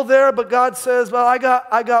all there, but God says, well, I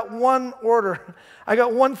got one order. I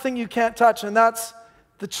got one thing you can't touch, and that's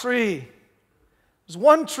the tree. There's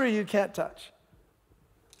one tree you can't touch.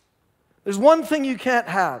 There's one thing you can't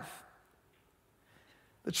have.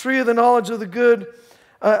 The tree of the knowledge of the good,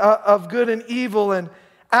 of good and evil. And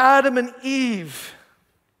Adam and Eve,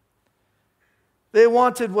 they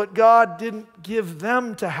wanted what God didn't give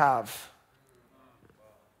them to have.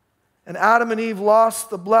 And Adam and Eve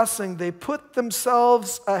lost the blessing. They put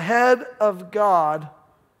themselves ahead of God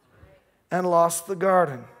and lost the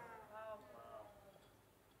garden.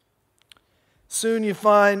 Soon you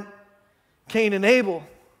find Cain and Abel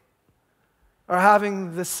are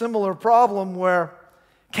having this similar problem where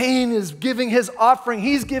Cain is giving his offering.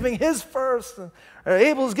 He's giving his first. Or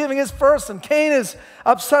Abel's giving his first, and Cain is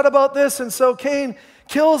upset about this, and so Cain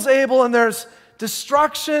kills Abel, and there's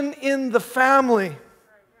destruction in the family.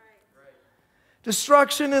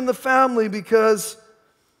 Destruction in the family because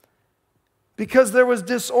there was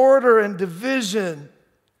disorder and division.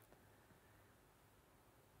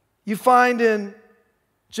 You find in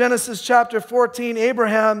Genesis chapter 14,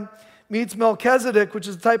 Abraham meets Melchizedek, which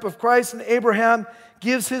is a type of Christ, and Abraham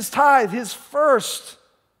gives his tithe, his first.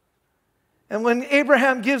 And when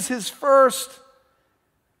Abraham gives his first,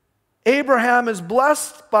 Abraham is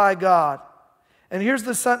blessed by God. And here's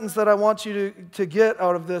the sentence that I want you to get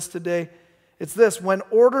out of this today. It's this: when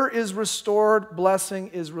order is restored, blessing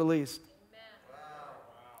is released.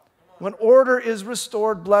 When order is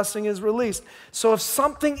restored, blessing is released. So if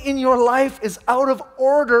something in your life is out of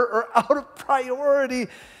order or out of priority,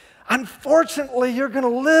 unfortunately, you're going to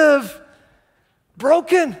live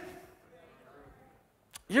broken.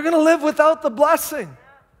 You're going to live without the blessing.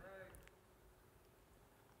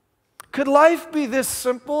 Could life be this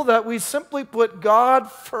simple, that we simply put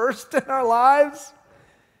God first in our lives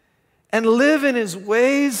and live in His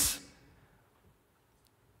ways,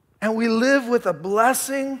 and we live with a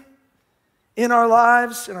blessing in our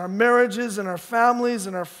lives, in our marriages, in our families,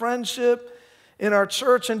 in our friendship, in our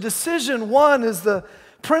church? And decision 1 is the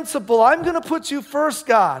principle: I'm going to put you first,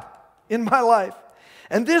 God, in my life.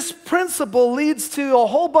 And this principle leads to a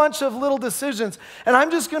whole bunch of little decisions. And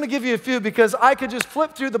I'm just going to give you a few, because I could just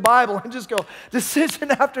flip through the Bible and just go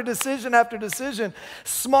decision after decision after decision.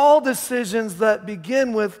 Small decisions that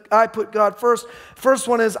begin with, I put God first. First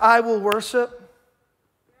one is, I will worship.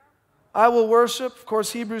 I will worship. Of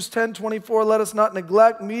course, Hebrews 10:24, let us not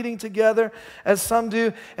neglect meeting together as some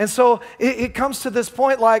do. And so it comes to this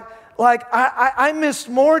point like I missed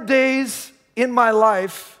more days in my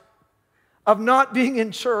life of not being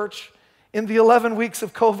in church in the 11 weeks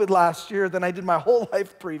of COVID last year than I did my whole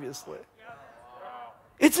life previously.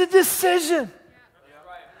 It's a decision.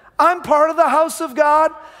 I'm part of the house of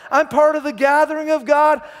God. I'm part of the gathering of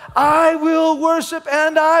God. I will worship,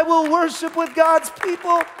 and I will worship with God's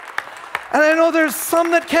people. And I know there's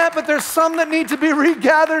some that can't, but there's some that need to be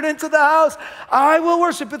regathered into the house. I will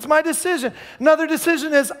worship. It's my decision. Another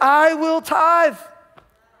decision is I will tithe.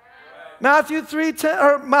 Matthew 3:10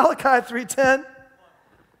 or Malachi 3:10.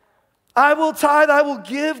 I will tithe. I will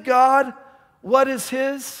give God what is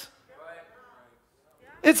His.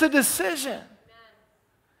 It's a decision.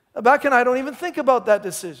 Becca and I don't even think about that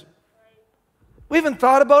decision. We haven't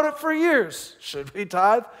thought about it for years. Should we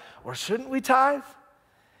tithe or shouldn't we tithe?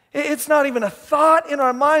 It's not even a thought in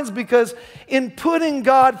our minds because in putting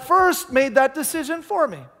God first made that decision for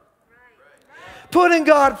me. Putting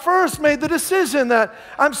God first made the decision that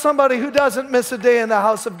I'm somebody who doesn't miss a day in the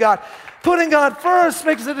house of God. Putting God first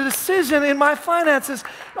makes it a decision in my finances.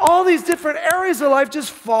 All these different areas of life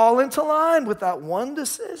just fall into line with that one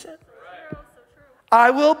decision.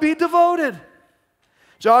 I will be devoted.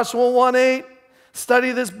 Joshua 1:8,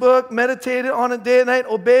 study this book, meditate on it day and night,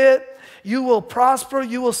 obey it. You will prosper,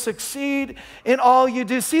 you will succeed in all you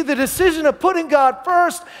do. See, the decision of putting God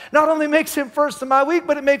first not only makes Him first in my week,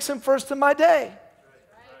 but it makes Him first in my day.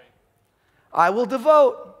 I will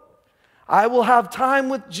devote. I will have time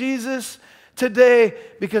with Jesus today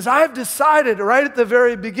because I've decided right at the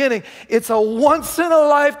very beginning, it's a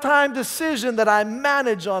once-in-a-lifetime decision that I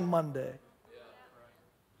manage on Monday.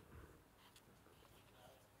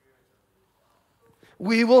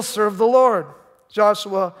 We will serve the Lord.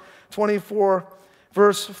 Joshua 24,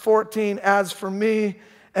 verse 14, as for me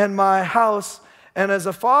and my house, and as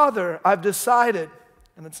a father, I've decided,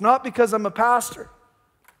 and it's not because I'm a pastor.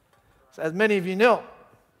 As many of you know,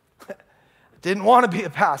 I didn't want to be a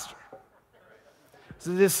pastor. It's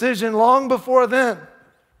a decision long before then.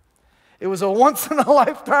 It was a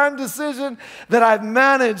once-in-a-lifetime decision that I've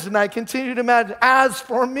managed and I continue to manage. As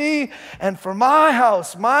for me and for my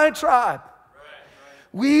house, my tribe,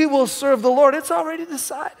 we will serve the Lord. It's already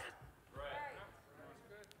decided.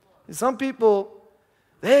 Some people,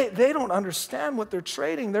 they don't understand what they're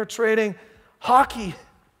trading. They're trading hockey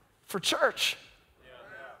for church.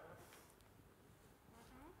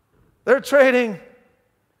 They're trading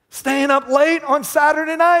staying up late on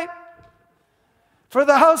Saturday night for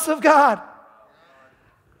the house of God.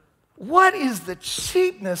 What is the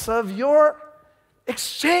cheapness of your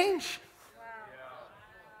exchange?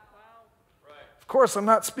 Of course, I'm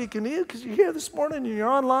not speaking to you because you're here this morning and you're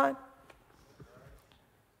online.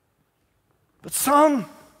 But some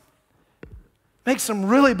make some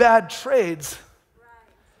really bad trades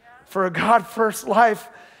for a God-first life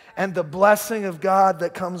and the blessing of God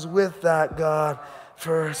that comes with that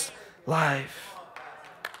God-first life.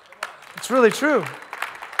 It's really true.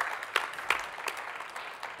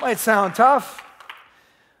 Might sound tough,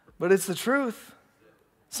 but it's the truth.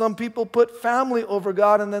 Some people put family over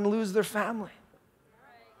God and then lose their family.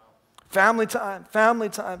 Family time, family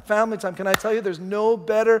time, family time. Can I tell you there's no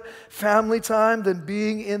better family time than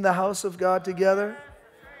being in the house of God together?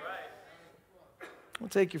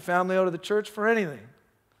 Don't take your family out of the church for anything.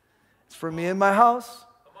 It's for me and my house.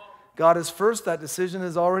 God is first. That decision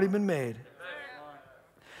has already been made.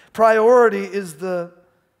 Priority is the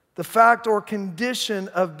fact or condition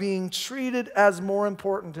of being treated as more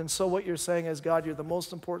important. And so what you're saying is, God, you're the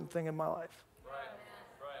most important thing in my life.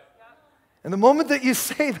 And the moment that you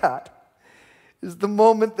say that is the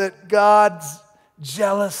moment that God's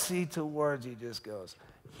jealousy towards you just goes,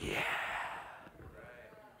 yeah.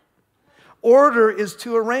 Order is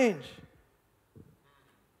to arrange.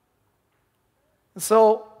 And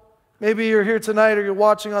so maybe you're here tonight or you're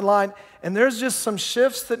watching online and there's just some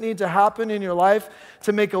shifts that need to happen in your life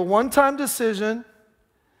to make a one-time decision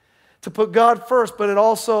to put God first, but it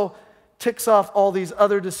also ticks off all these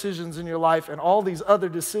other decisions in your life, and all these other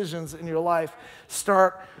decisions in your life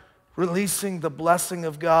start releasing the blessing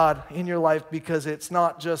of God in your life, because it's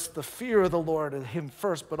not just the fear of the Lord and Him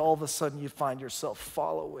first, but all of a sudden you find yourself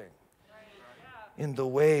following in the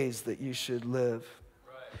ways that you should live.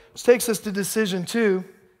 Which takes us to decision 2.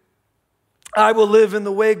 I will live in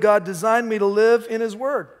the way God designed me to live in His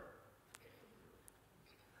Word.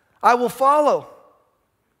 I will follow.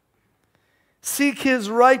 Seek His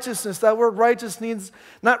righteousness. That word righteousness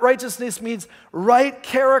means right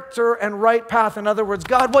character and right path. In other words,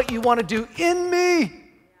 God, what you want to do in me.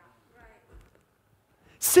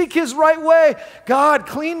 Seek his right way. God,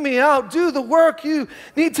 clean me out. Do the work you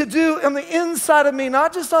need to do on the inside of me,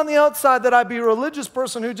 not just on the outside, that I be a religious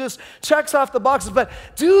person who just checks off the boxes, but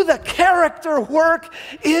do the character work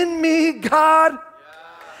in me, God,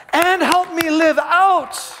 and help me live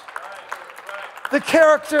out the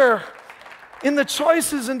character in the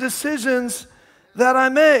choices and decisions that I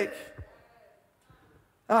make.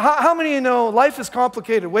 Now, how many of you know life is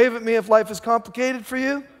complicated? Wave at me if life is complicated for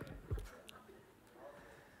you.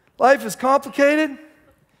 Life is complicated.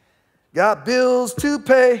 Got bills to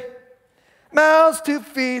pay, mouths to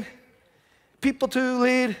feed, people to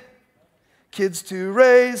lead, kids to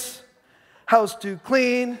raise, house to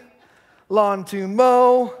clean, lawn to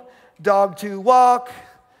mow, dog to walk,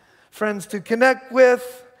 friends to connect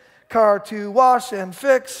with, car to wash and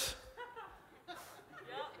fix.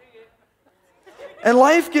 And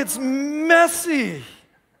life gets messy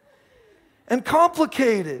and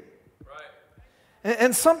complicated.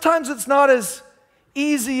 And sometimes it's not as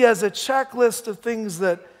easy as a checklist of things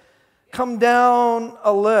that come down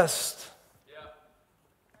a list.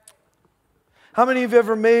 How many of you have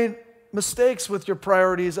ever made mistakes with your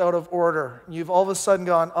priorities out of order? You've all of a sudden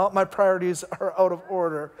gone, oh, my priorities are out of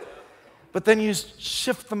order. But then you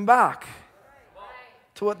shift them back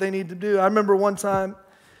to what they need to do. I remember one time,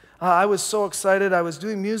 I was so excited. I was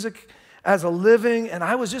doing music as a living, and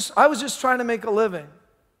I was just trying to make a living.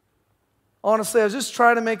 Honestly, I was just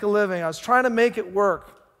trying to make a living. I was trying to make it work.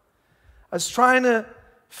 I was trying to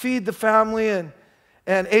feed the family, and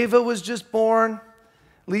Ava was just born.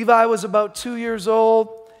 Levi was about 2 years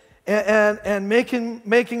old, and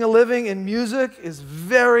making a living in music is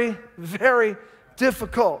very, very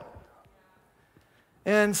difficult.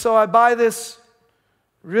 And so I buy this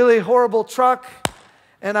really horrible truck,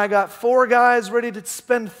 and I got 4 guys ready to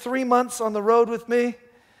spend 3 months on the road with me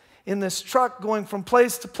in this truck, going from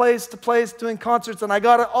place to place to place, doing concerts, and I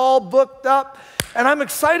got it all booked up, and I'm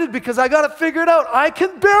excited because I got it figured out. I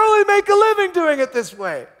can barely make a living doing it this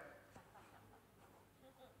way.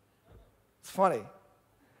 It's funny.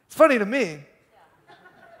 It's funny to me.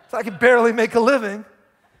 So I can barely make a living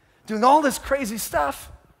doing all this crazy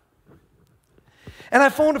stuff. And I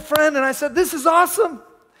phoned a friend and I said, this is awesome.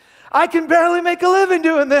 I can barely make a living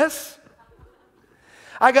doing this.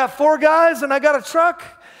 I got 4 guys and I got a truck,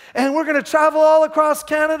 and we're going to travel all across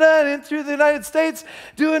Canada and in through the United States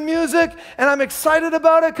doing music, and I'm excited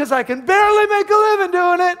about it because I can barely make a living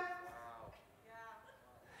doing it.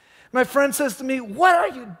 My friend says to me, what are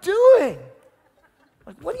you doing?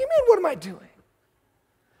 Like, what do you mean, what am I doing?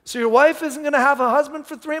 So your wife isn't going to have a husband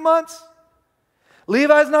for 3 months?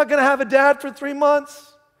 Levi's not going to have a dad for 3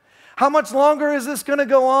 months? How much longer is this going to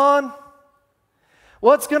go on?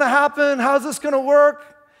 What's going to happen? How's this going to work?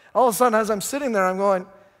 All of a sudden, as I'm sitting there, I'm going,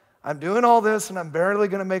 I'm doing all this, and I'm barely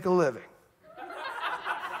going to make a living.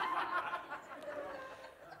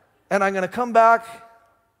 And I'm going to come back,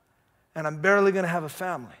 and I'm barely going to have a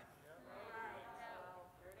family.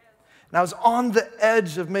 And I was on the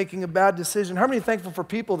edge of making a bad decision. How many are thankful for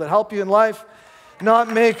people that help you in life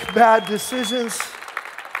not make bad decisions?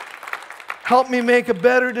 Help me make a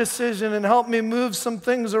better decision and help me move some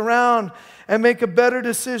things around and make a better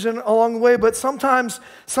decision along the way. But sometimes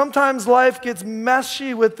life gets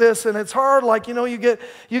messy with this, and it's hard. Like, you know, you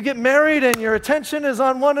get married and your attention is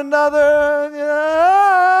on one another.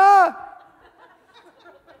 Yeah.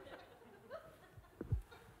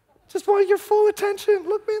 Just want your full attention.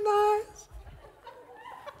 Look me in the eyes.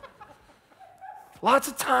 Lots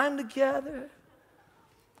of time together. And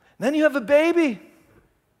then you have a baby.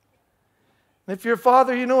 And if you're a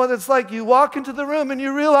father, you know what it's like. You walk into the room and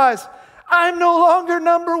you realize, I'm no longer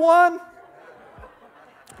number one.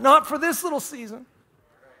 Not for this little season.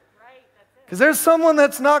 Because there's someone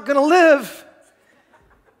that's not going to live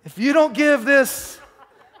if you don't give this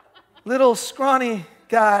little scrawny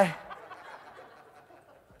guy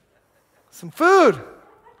some food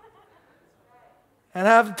and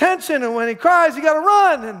have attention. And when he cries, you got to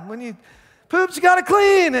run. And when he poops, you got to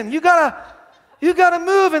clean. And you got to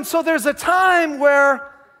move. And so there's a time where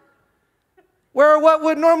what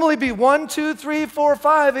would normally be 1, 2, 3, 4,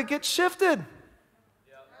 5, it gets shifted.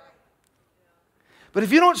 But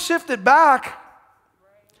if you don't shift it back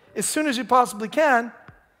as soon as you possibly can,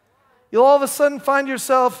 you'll all of a sudden find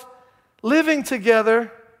yourself living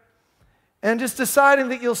together and just deciding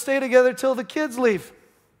that you'll stay together till the kids leave.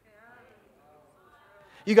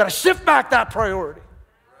 You got to shift back that priority.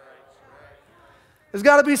 There's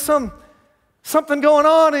got to be something going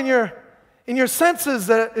on in your senses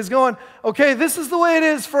that is going, okay, this is the way it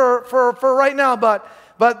is for right now, but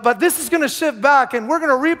But this is going to shift back, and we're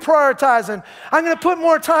going to reprioritize, and I'm going to put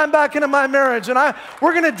more time back into my marriage, and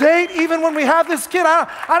we're going to date even when we have this kid. I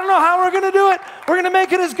don't know how we're going to do it. We're going to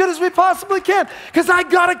make it as good as we possibly can, because I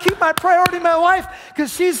got to keep my priority my wife,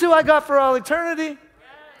 because she's who I got for all eternity.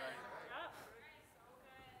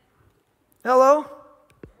 Hello?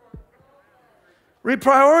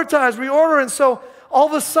 Reprioritize, reorder, and so all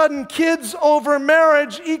of a sudden, kids over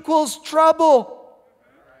marriage equals trouble.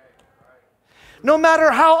 No matter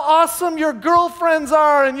how awesome your girlfriends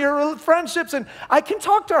are and your friendships, and I can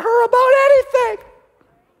talk to her about anything.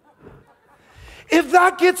 If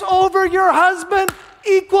that gets over your husband,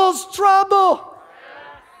 equals trouble.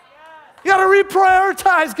 You got to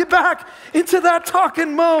reprioritize. Get back into that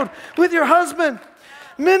talking mode with your husband.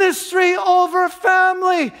 Ministry over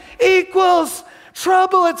family equals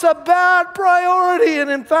trouble. It's a bad priority. And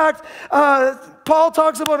in fact, Paul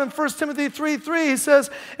talks about in 1 Timothy 3:3, he says,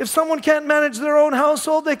 if someone can't manage their own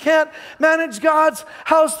household, they can't manage God's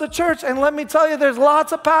house, the church. And let me tell you, there's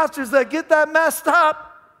lots of pastors that get that messed up.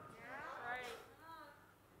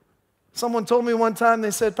 Someone told me one time,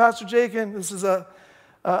 they said, Pastor Jakin, this is a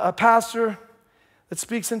pastor that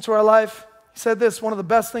speaks into our life. He said this, one of the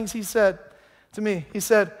best things he said to me. He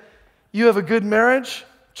said, you have a good marriage,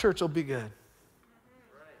 church will be good.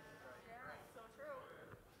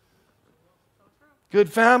 Good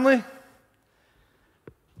family,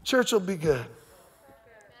 church will be good.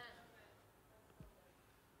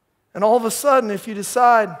 And all of a sudden, if you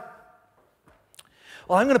decide,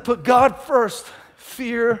 well, I'm going to put God first,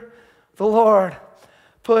 fear the Lord,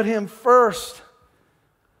 put Him first,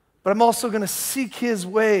 but I'm also going to seek His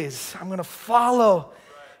ways. I'm going to follow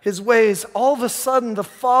His ways. All of a sudden, the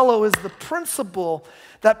follow is the principle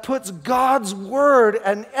that puts God's word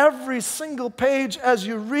on every single page as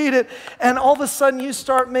you read it, and all of a sudden you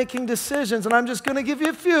start making decisions. And I'm just going to give you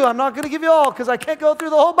a few. I'm not going to give you all because I can't go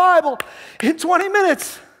through the whole Bible in 20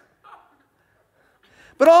 minutes.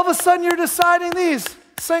 But all of a sudden you're deciding these.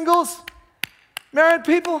 Singles, married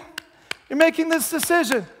people, you're making this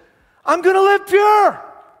decision. I'm going to live pure.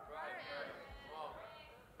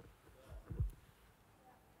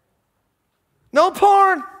 No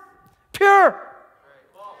porn, pure.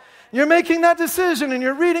 You're making that decision, and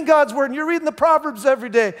you're reading God's word, and you're reading the Proverbs every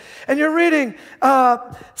day, and you're reading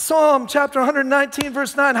Psalm chapter 119,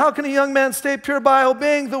 verse 9. How can a young man stay pure? By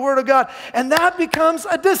obeying the word of God. And that becomes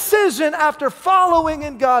a decision after following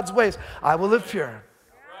in God's ways. I will live pure.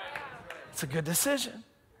 It's a good decision.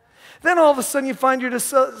 Then all of a sudden you find you're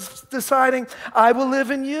deciding, I will live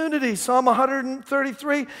in unity. Psalm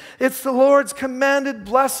 133, it's the Lord's commanded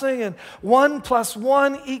blessing, and 1 +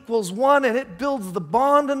 1 = 1, and it builds the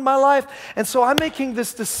bond in my life. And so I'm making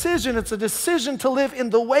this decision. It's a decision to live in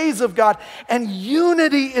the ways of God, and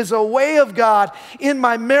unity is a way of God in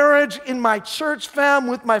my marriage, in my church fam,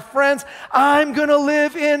 with my friends. I'm going to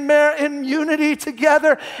live in unity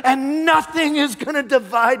together, and nothing is going to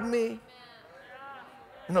divide me.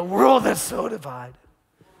 In a world that's so divided.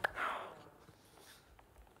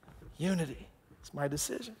 Unity is my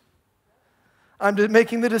decision. I'm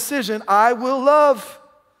making the decision, I will love.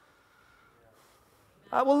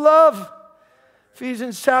 I will love.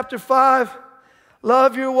 Ephesians chapter 5.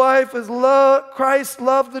 Love your wife as Christ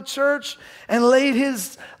loved the church and laid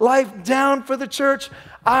his life down for the church.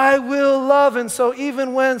 I will love. And so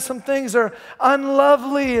even when some things are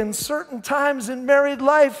unlovely in certain times in married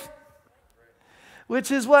life, which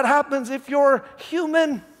is what happens if you're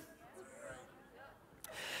human.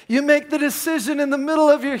 You make the decision in the middle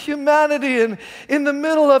of your humanity and in the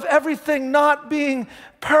middle of everything not being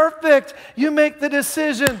perfect. You make the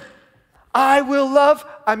decision, I will love.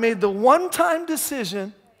 I made the one-time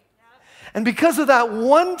decision. And because of that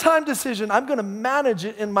one-time decision, I'm going to manage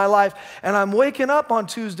it in my life. And I'm waking up on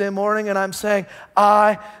Tuesday morning and I'm saying,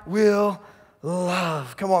 I will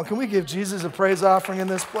love. Come on, can we give Jesus a praise offering in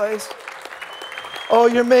this place? Oh,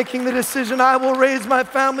 you're making the decision, I will raise my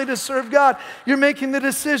family to serve God. You're making the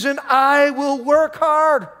decision, I will work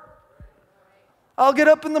hard. I'll get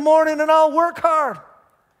up in the morning and I'll work hard.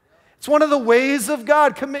 It's one of the ways of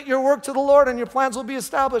God. Commit your work to the Lord and your plans will be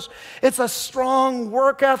established. It's a strong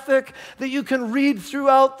work ethic that you can read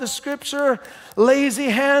throughout the scripture. Lazy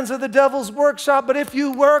hands are the devil's workshop, but if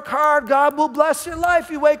you work hard, God will bless your life.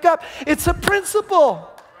 You wake up. It's a principle.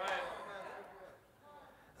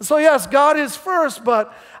 So yes, God is first,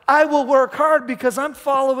 but I will work hard because I'm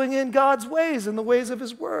following in God's ways, in the ways of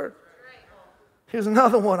His Word. Here's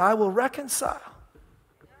another one. I will reconcile.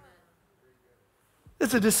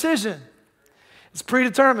 It's a decision. It's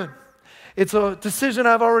predetermined. It's a decision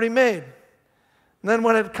I've already made. And then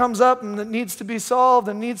when it comes up and it needs to be solved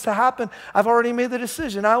and needs to happen, I've already made the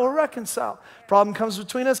decision. I will reconcile. Problem comes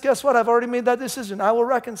between us, guess what? I've already made that decision. I will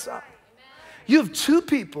reconcile. You have two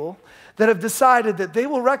people that have decided that they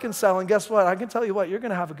will reconcile, and guess what? I can tell you what, you're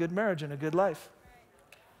going to have a good marriage and a good life.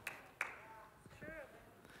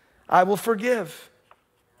 I will forgive.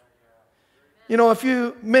 You know, if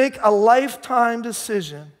you make a lifetime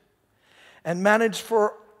decision and manage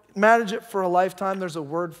it for a lifetime, there's a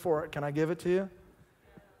word for it. Can I give it to you?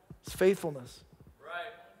 It's faithfulness.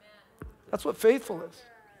 Right. That's what faithful is.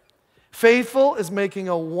 Faithful is making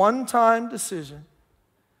a one-time decision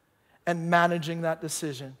and managing that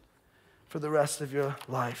decision for the rest of your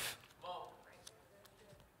life.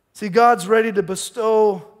 See, God's ready to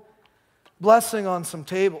bestow blessing on some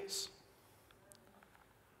tables.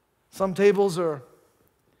 Some tables are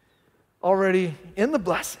already in the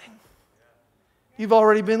blessing. You've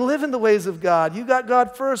already been living the ways of God. You got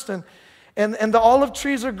God first, and the olive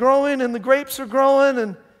trees are growing, and the grapes are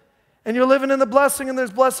growing, and you're living in the blessing, and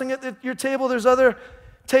there's blessing at your table. There's other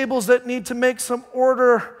tables that need to make some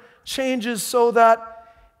order changes so that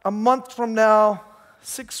a month from now,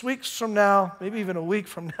 6 weeks from now, maybe even a week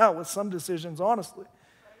from now with some decisions, honestly,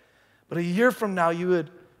 but a year from now, you would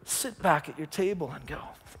sit back at your table and go,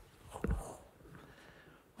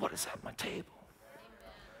 what is at my table?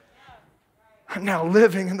 I'm now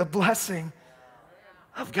living in the blessing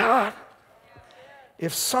of God.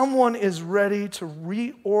 If someone is ready to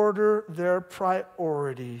reorder their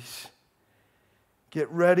priorities, get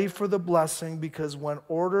ready for the blessing, because when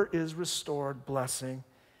order is restored, blessing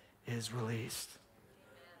is released.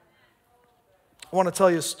 I want to tell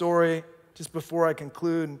you a story just before I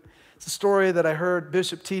conclude. It's a story that I heard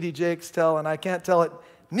Bishop T.D. Jakes tell, and I can't tell it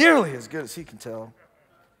nearly as good as he can tell.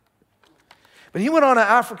 But he went on an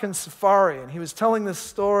African safari, and he was telling this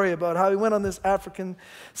story about how he went on this African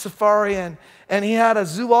safari, and he had a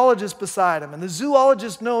zoologist beside him. And the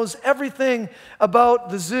zoologist knows everything about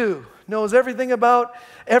the zoo, knows everything about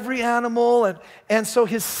every animal. And so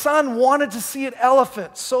his son wanted to see an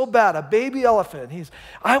elephant so bad, a baby elephant.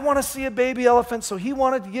 I want to see a baby elephant, so he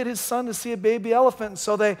wanted to get his son to see a baby elephant. And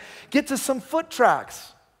so they get to some foot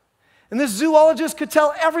tracks. And this zoologist could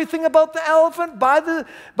tell everything about the elephant by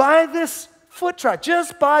this foot track,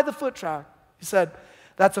 just by the foot track. He said,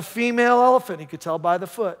 that's a female elephant. He could tell by the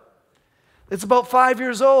foot. It's about 5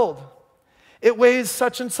 years old. It weighs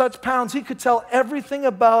such and such pounds. He could tell everything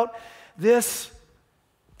about this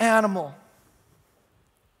animal.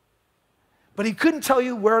 But he couldn't tell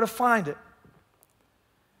you where to find it.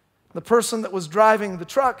 The person that was driving the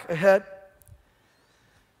truck ahead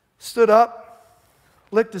stood up,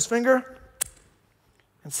 licked his finger,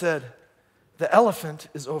 and said, the elephant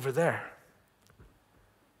is over there.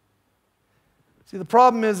 See, the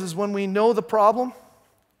problem is when we know the problem,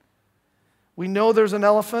 we know there's an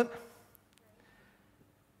elephant,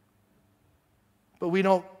 but we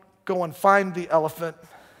don't go and find the elephant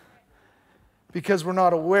because we're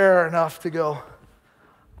not aware enough to go,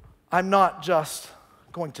 I'm not just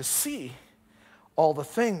going to see all the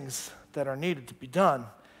things that are needed to be done,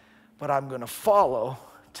 but I'm going to follow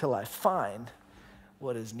till I find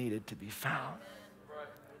what is needed to be found.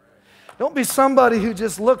 Don't be somebody who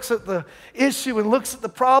just looks at the issue and looks at the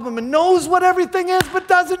problem and knows what everything is but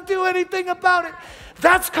doesn't do anything about it.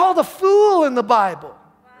 That's called a fool in the Bible.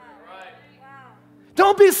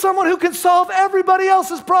 Don't be someone who can solve everybody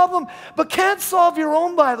else's problem but can't solve your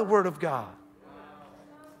own by the Word of God.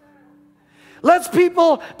 Let's be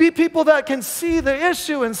people that can see the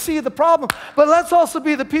issue and see the problem, but let's also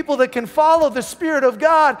be the people that can follow the Spirit of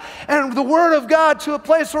God and the Word of God to a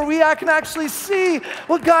place where we can actually see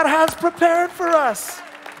what God has prepared for us.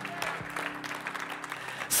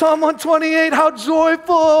 Psalm 128, how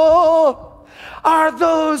joyful are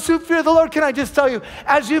those who fear the Lord. Can I just tell you,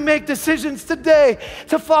 as you make decisions today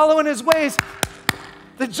to follow in His ways,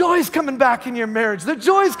 the joy's coming back in your marriage. The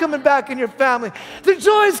joy's coming back in your family. The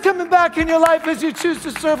joy's coming back in your life as you choose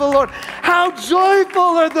to serve the Lord. How joyful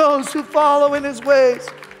are those who follow in His ways.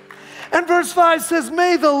 And verse 5 says,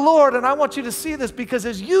 may the Lord, and I want you to see this because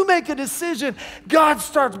as you make a decision, God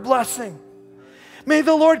starts blessing. May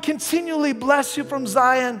the Lord continually bless you from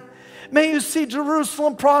Zion. May you see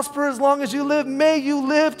Jerusalem prosper as long as you live. May you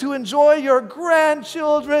live to enjoy your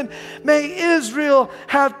grandchildren. May Israel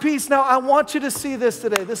have peace. Now, I want you to see this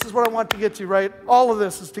today. This is what I want to get to, right? All of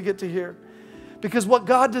this is to get to here. Because what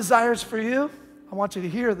God desires for you, I want you to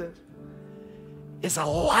hear this, is a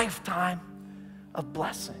lifetime of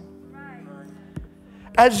blessing.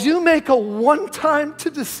 As you make a one-time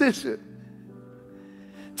decision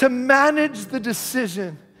to manage the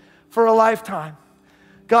decision for a lifetime,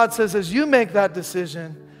 God says, as you make that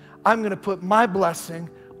decision, I'm going to put my blessing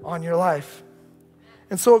on your life.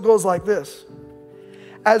 And so it goes like this.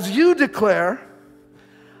 As you declare,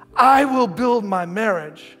 I will build my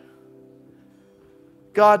marriage,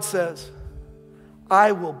 God says,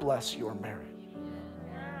 I will bless your marriage.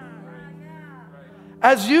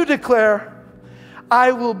 As you declare,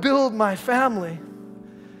 I will build my family,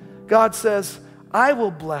 God says, I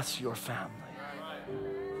will bless your family.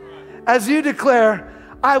 As you declare,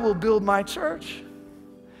 I will build my church,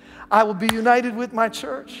 I will be united with my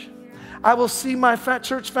church, I will see my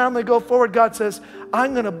church family go forward, God says,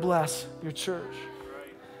 I'm going to bless your church.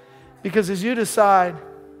 Because as you decide,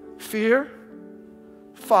 fear,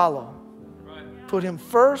 follow. Put him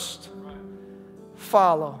first,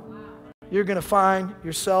 follow. You're going to find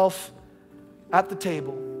yourself at the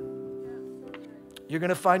table. You're going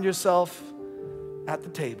to find yourself at the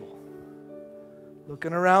table,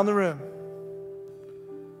 looking around the room,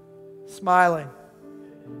 smiling,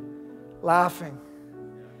 laughing,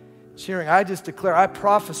 cheering. I just declare, I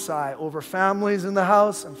prophesy over families in the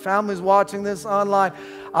house and families watching this online.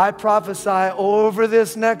 I prophesy over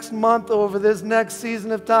this next month, over this next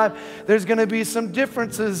season of time, there's going to be some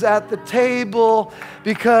differences at the table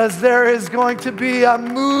because there is going to be a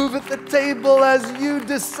move at the table as you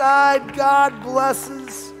decide God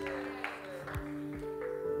blesses.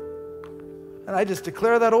 And I just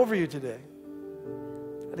declare that over you today.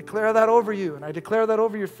 I declare that over you, and I declare that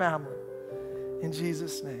over your family in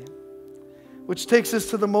Jesus' name. Which takes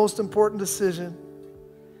us to the most important decision,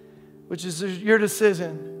 which is your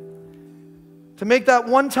decision to make that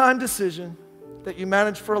one-time decision that you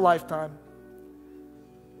manage for a lifetime,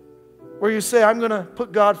 where you say, I'm going to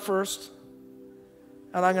put God first,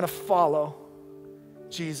 and I'm going to follow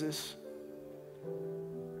Jesus.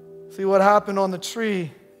 See, what happened on the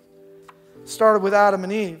tree started with Adam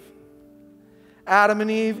and Eve. Adam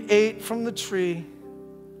and Eve ate from the tree,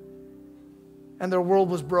 and their world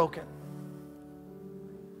was broken.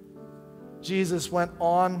 Jesus went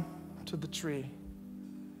on to the tree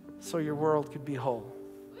so your world could be whole.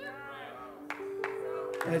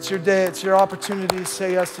 And it's your day, it's your opportunity to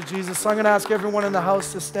say yes to Jesus. So I'm going to ask everyone in the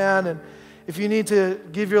house to stand. And if you need to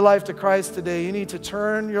give your life to Christ today, you need to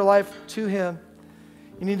turn your life to him.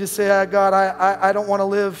 You need to say, God, I don't want to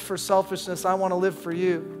live for selfishness. I want to live for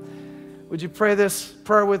you. Would you pray this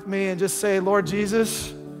prayer with me and just say, Lord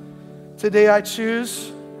Jesus, today I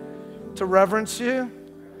choose to reverence you,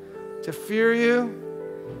 to fear you,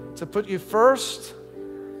 to put you first,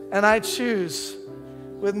 and I choose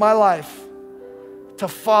with my life to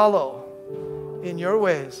follow in your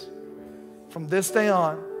ways from this day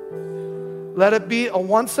on. Let it be a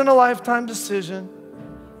once-in-a-lifetime decision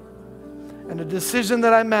and a decision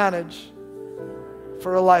that I manage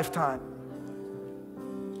for a lifetime.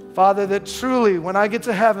 Father, that truly when I get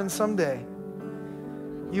to heaven someday,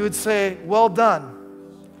 you would say, well done,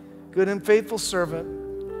 good and faithful servant,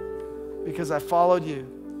 because I followed you.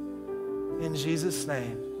 In Jesus'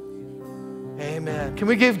 name, amen. Can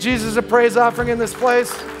we give Jesus a praise offering in this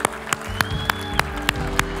place?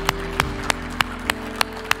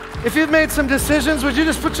 If you've made some decisions, would you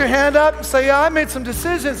just put your hand up and say, yeah, I made some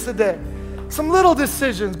decisions today. Some little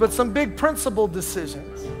decisions, but some big principled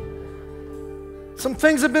decisions. Some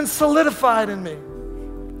things have been solidified in me.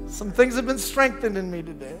 Some things have been strengthened in me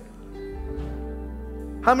today.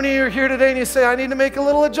 How many of you are here today and you say, I need to make a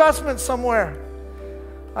little adjustment somewhere.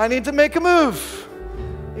 I need to make a move.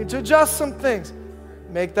 I need to adjust some things.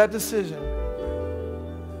 Make that decision.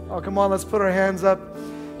 Oh, come on, let's put our hands up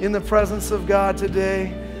in the presence of God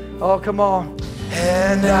today. Oh, come on.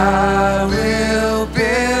 And I will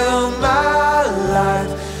build my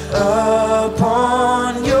life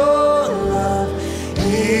upon your love.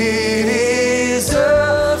 It is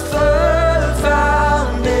a firm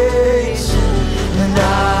foundation, and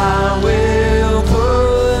I will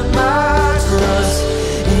put my trust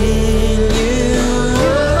in you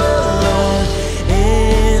alone,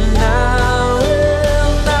 and I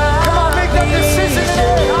will not. Come on, make that decision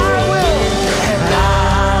today. I will. And I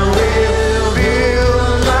will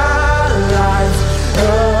build my life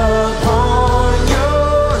upon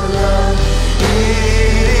your love.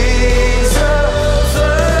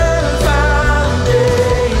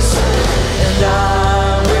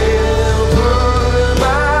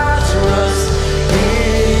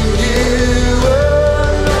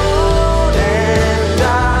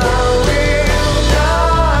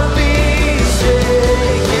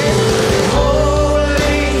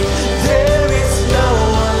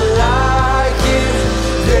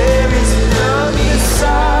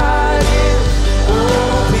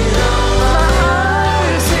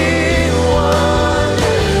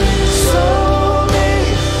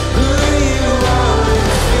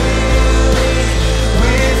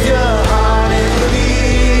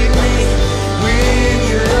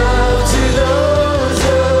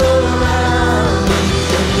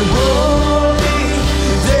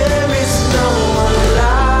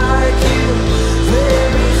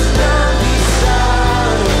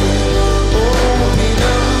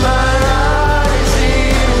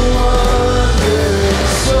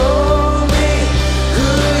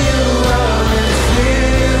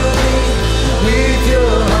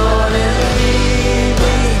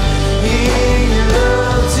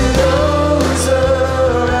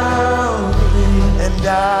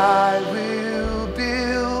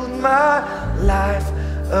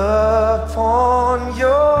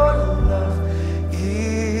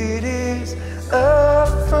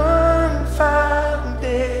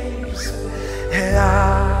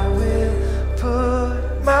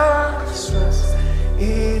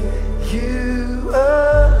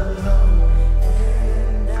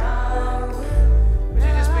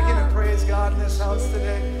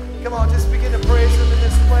 Come on, just begin to praise him in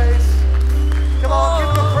this place. Come on, give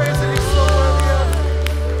him a praise that he's so worthy of.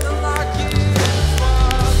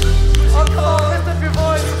 Oh, come on, lift up your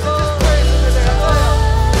voice and just praise him today. I tell you,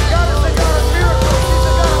 God is the God of miracles. He's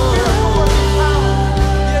the God of miracle working power.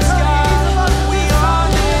 Yes, God, we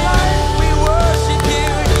honor you, we worship you,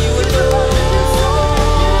 and you alone.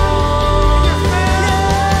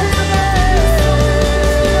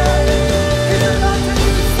 He's about to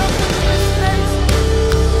do something in this place.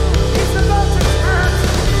 He's about to turn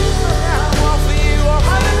things around. All for you, all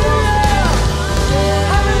for you.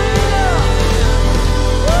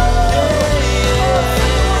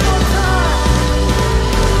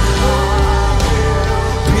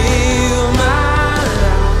 Build my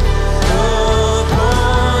life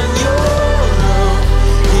upon your love.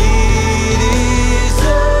 It is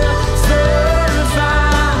a firm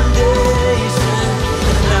foundation,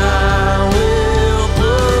 and I will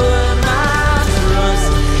put my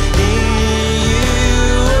trust in you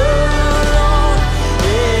alone,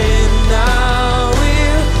 and I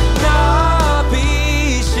will not be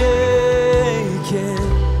shaken.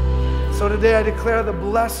 So today I declare the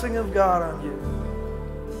blessing of God on you.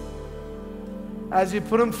 As you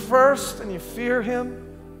put him first and you fear him,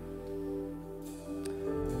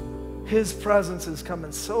 his presence is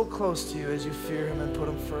coming so close to you as you fear him and put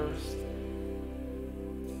him first.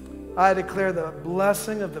 I declare the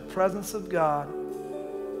blessing of the presence of God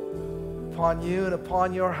upon you and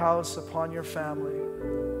upon your house, upon your family.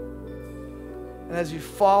 And as you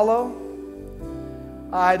follow,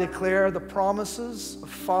 I declare the promises of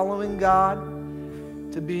following God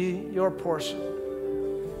to be your portion.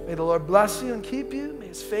 May the Lord bless you and keep you. May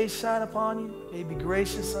his face shine upon you. May he be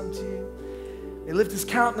gracious unto you. May he lift his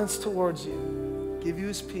countenance towards you, give you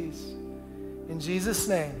his peace. In Jesus'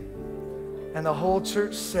 name. And the whole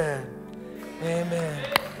church said, amen.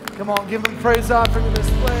 Come on, give him praise offering in this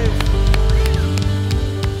place.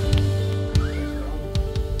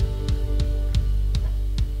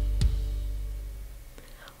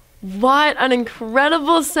 What an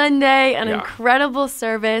incredible Sunday, an Yeah. incredible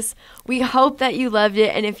service. We hope that you loved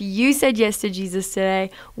it. And if you said yes to Jesus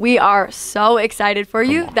today, we are so excited for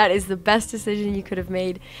you. That is the best decision you could have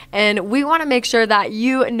made. And we want to make sure that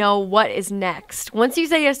you know what is next. Once you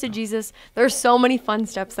say yes to Jesus, there's so many fun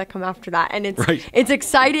steps that come after that. And it's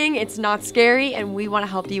exciting, it's not scary, and we want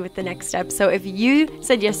to help you with the next step. So if you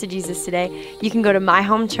said yes to Jesus today, you can go to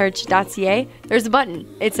myhomechurch.ca. There's a button.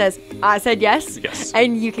 It says, I said yes. Yes.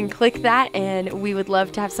 And you can click that, and we would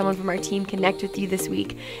love to have someone from our team connect with you this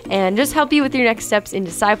week and just help you with your next steps in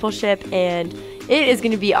discipleship. And it is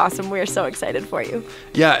going to be awesome. We're so excited for you.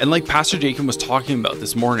 Yeah, and like Pastor Jacob was talking about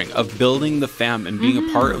this morning, of building the fam and being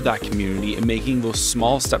a part of that community and making those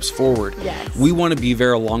small steps forward. Yes. We want to be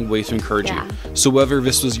there along the way to encourage you. So whether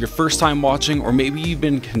this was your first time watching, or maybe you've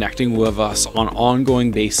been connecting with us on an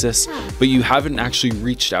ongoing basis, but you haven't actually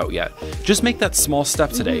reached out yet, just make that small step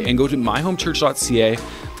today and go to myhomechurch.ca.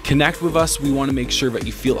 Connect with us. We want to make sure that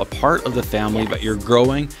you feel a part of the family, that you're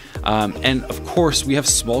growing. And of course, we have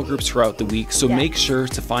small groups throughout the week. So make sure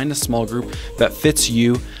to find a small group that fits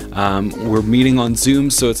you. We're meeting on Zoom,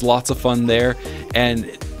 so it's lots of fun there. And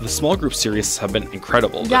the small group series have been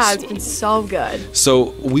incredible. Yeah, it's been so good.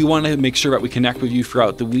 So we want to make sure that we connect with you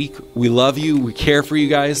throughout the week. We love you. We care for you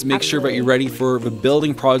guys. Make sure that you're ready for the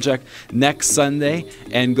building project next Sunday,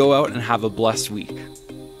 and go out and have a blessed week.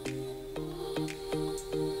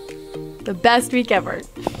 The best week ever.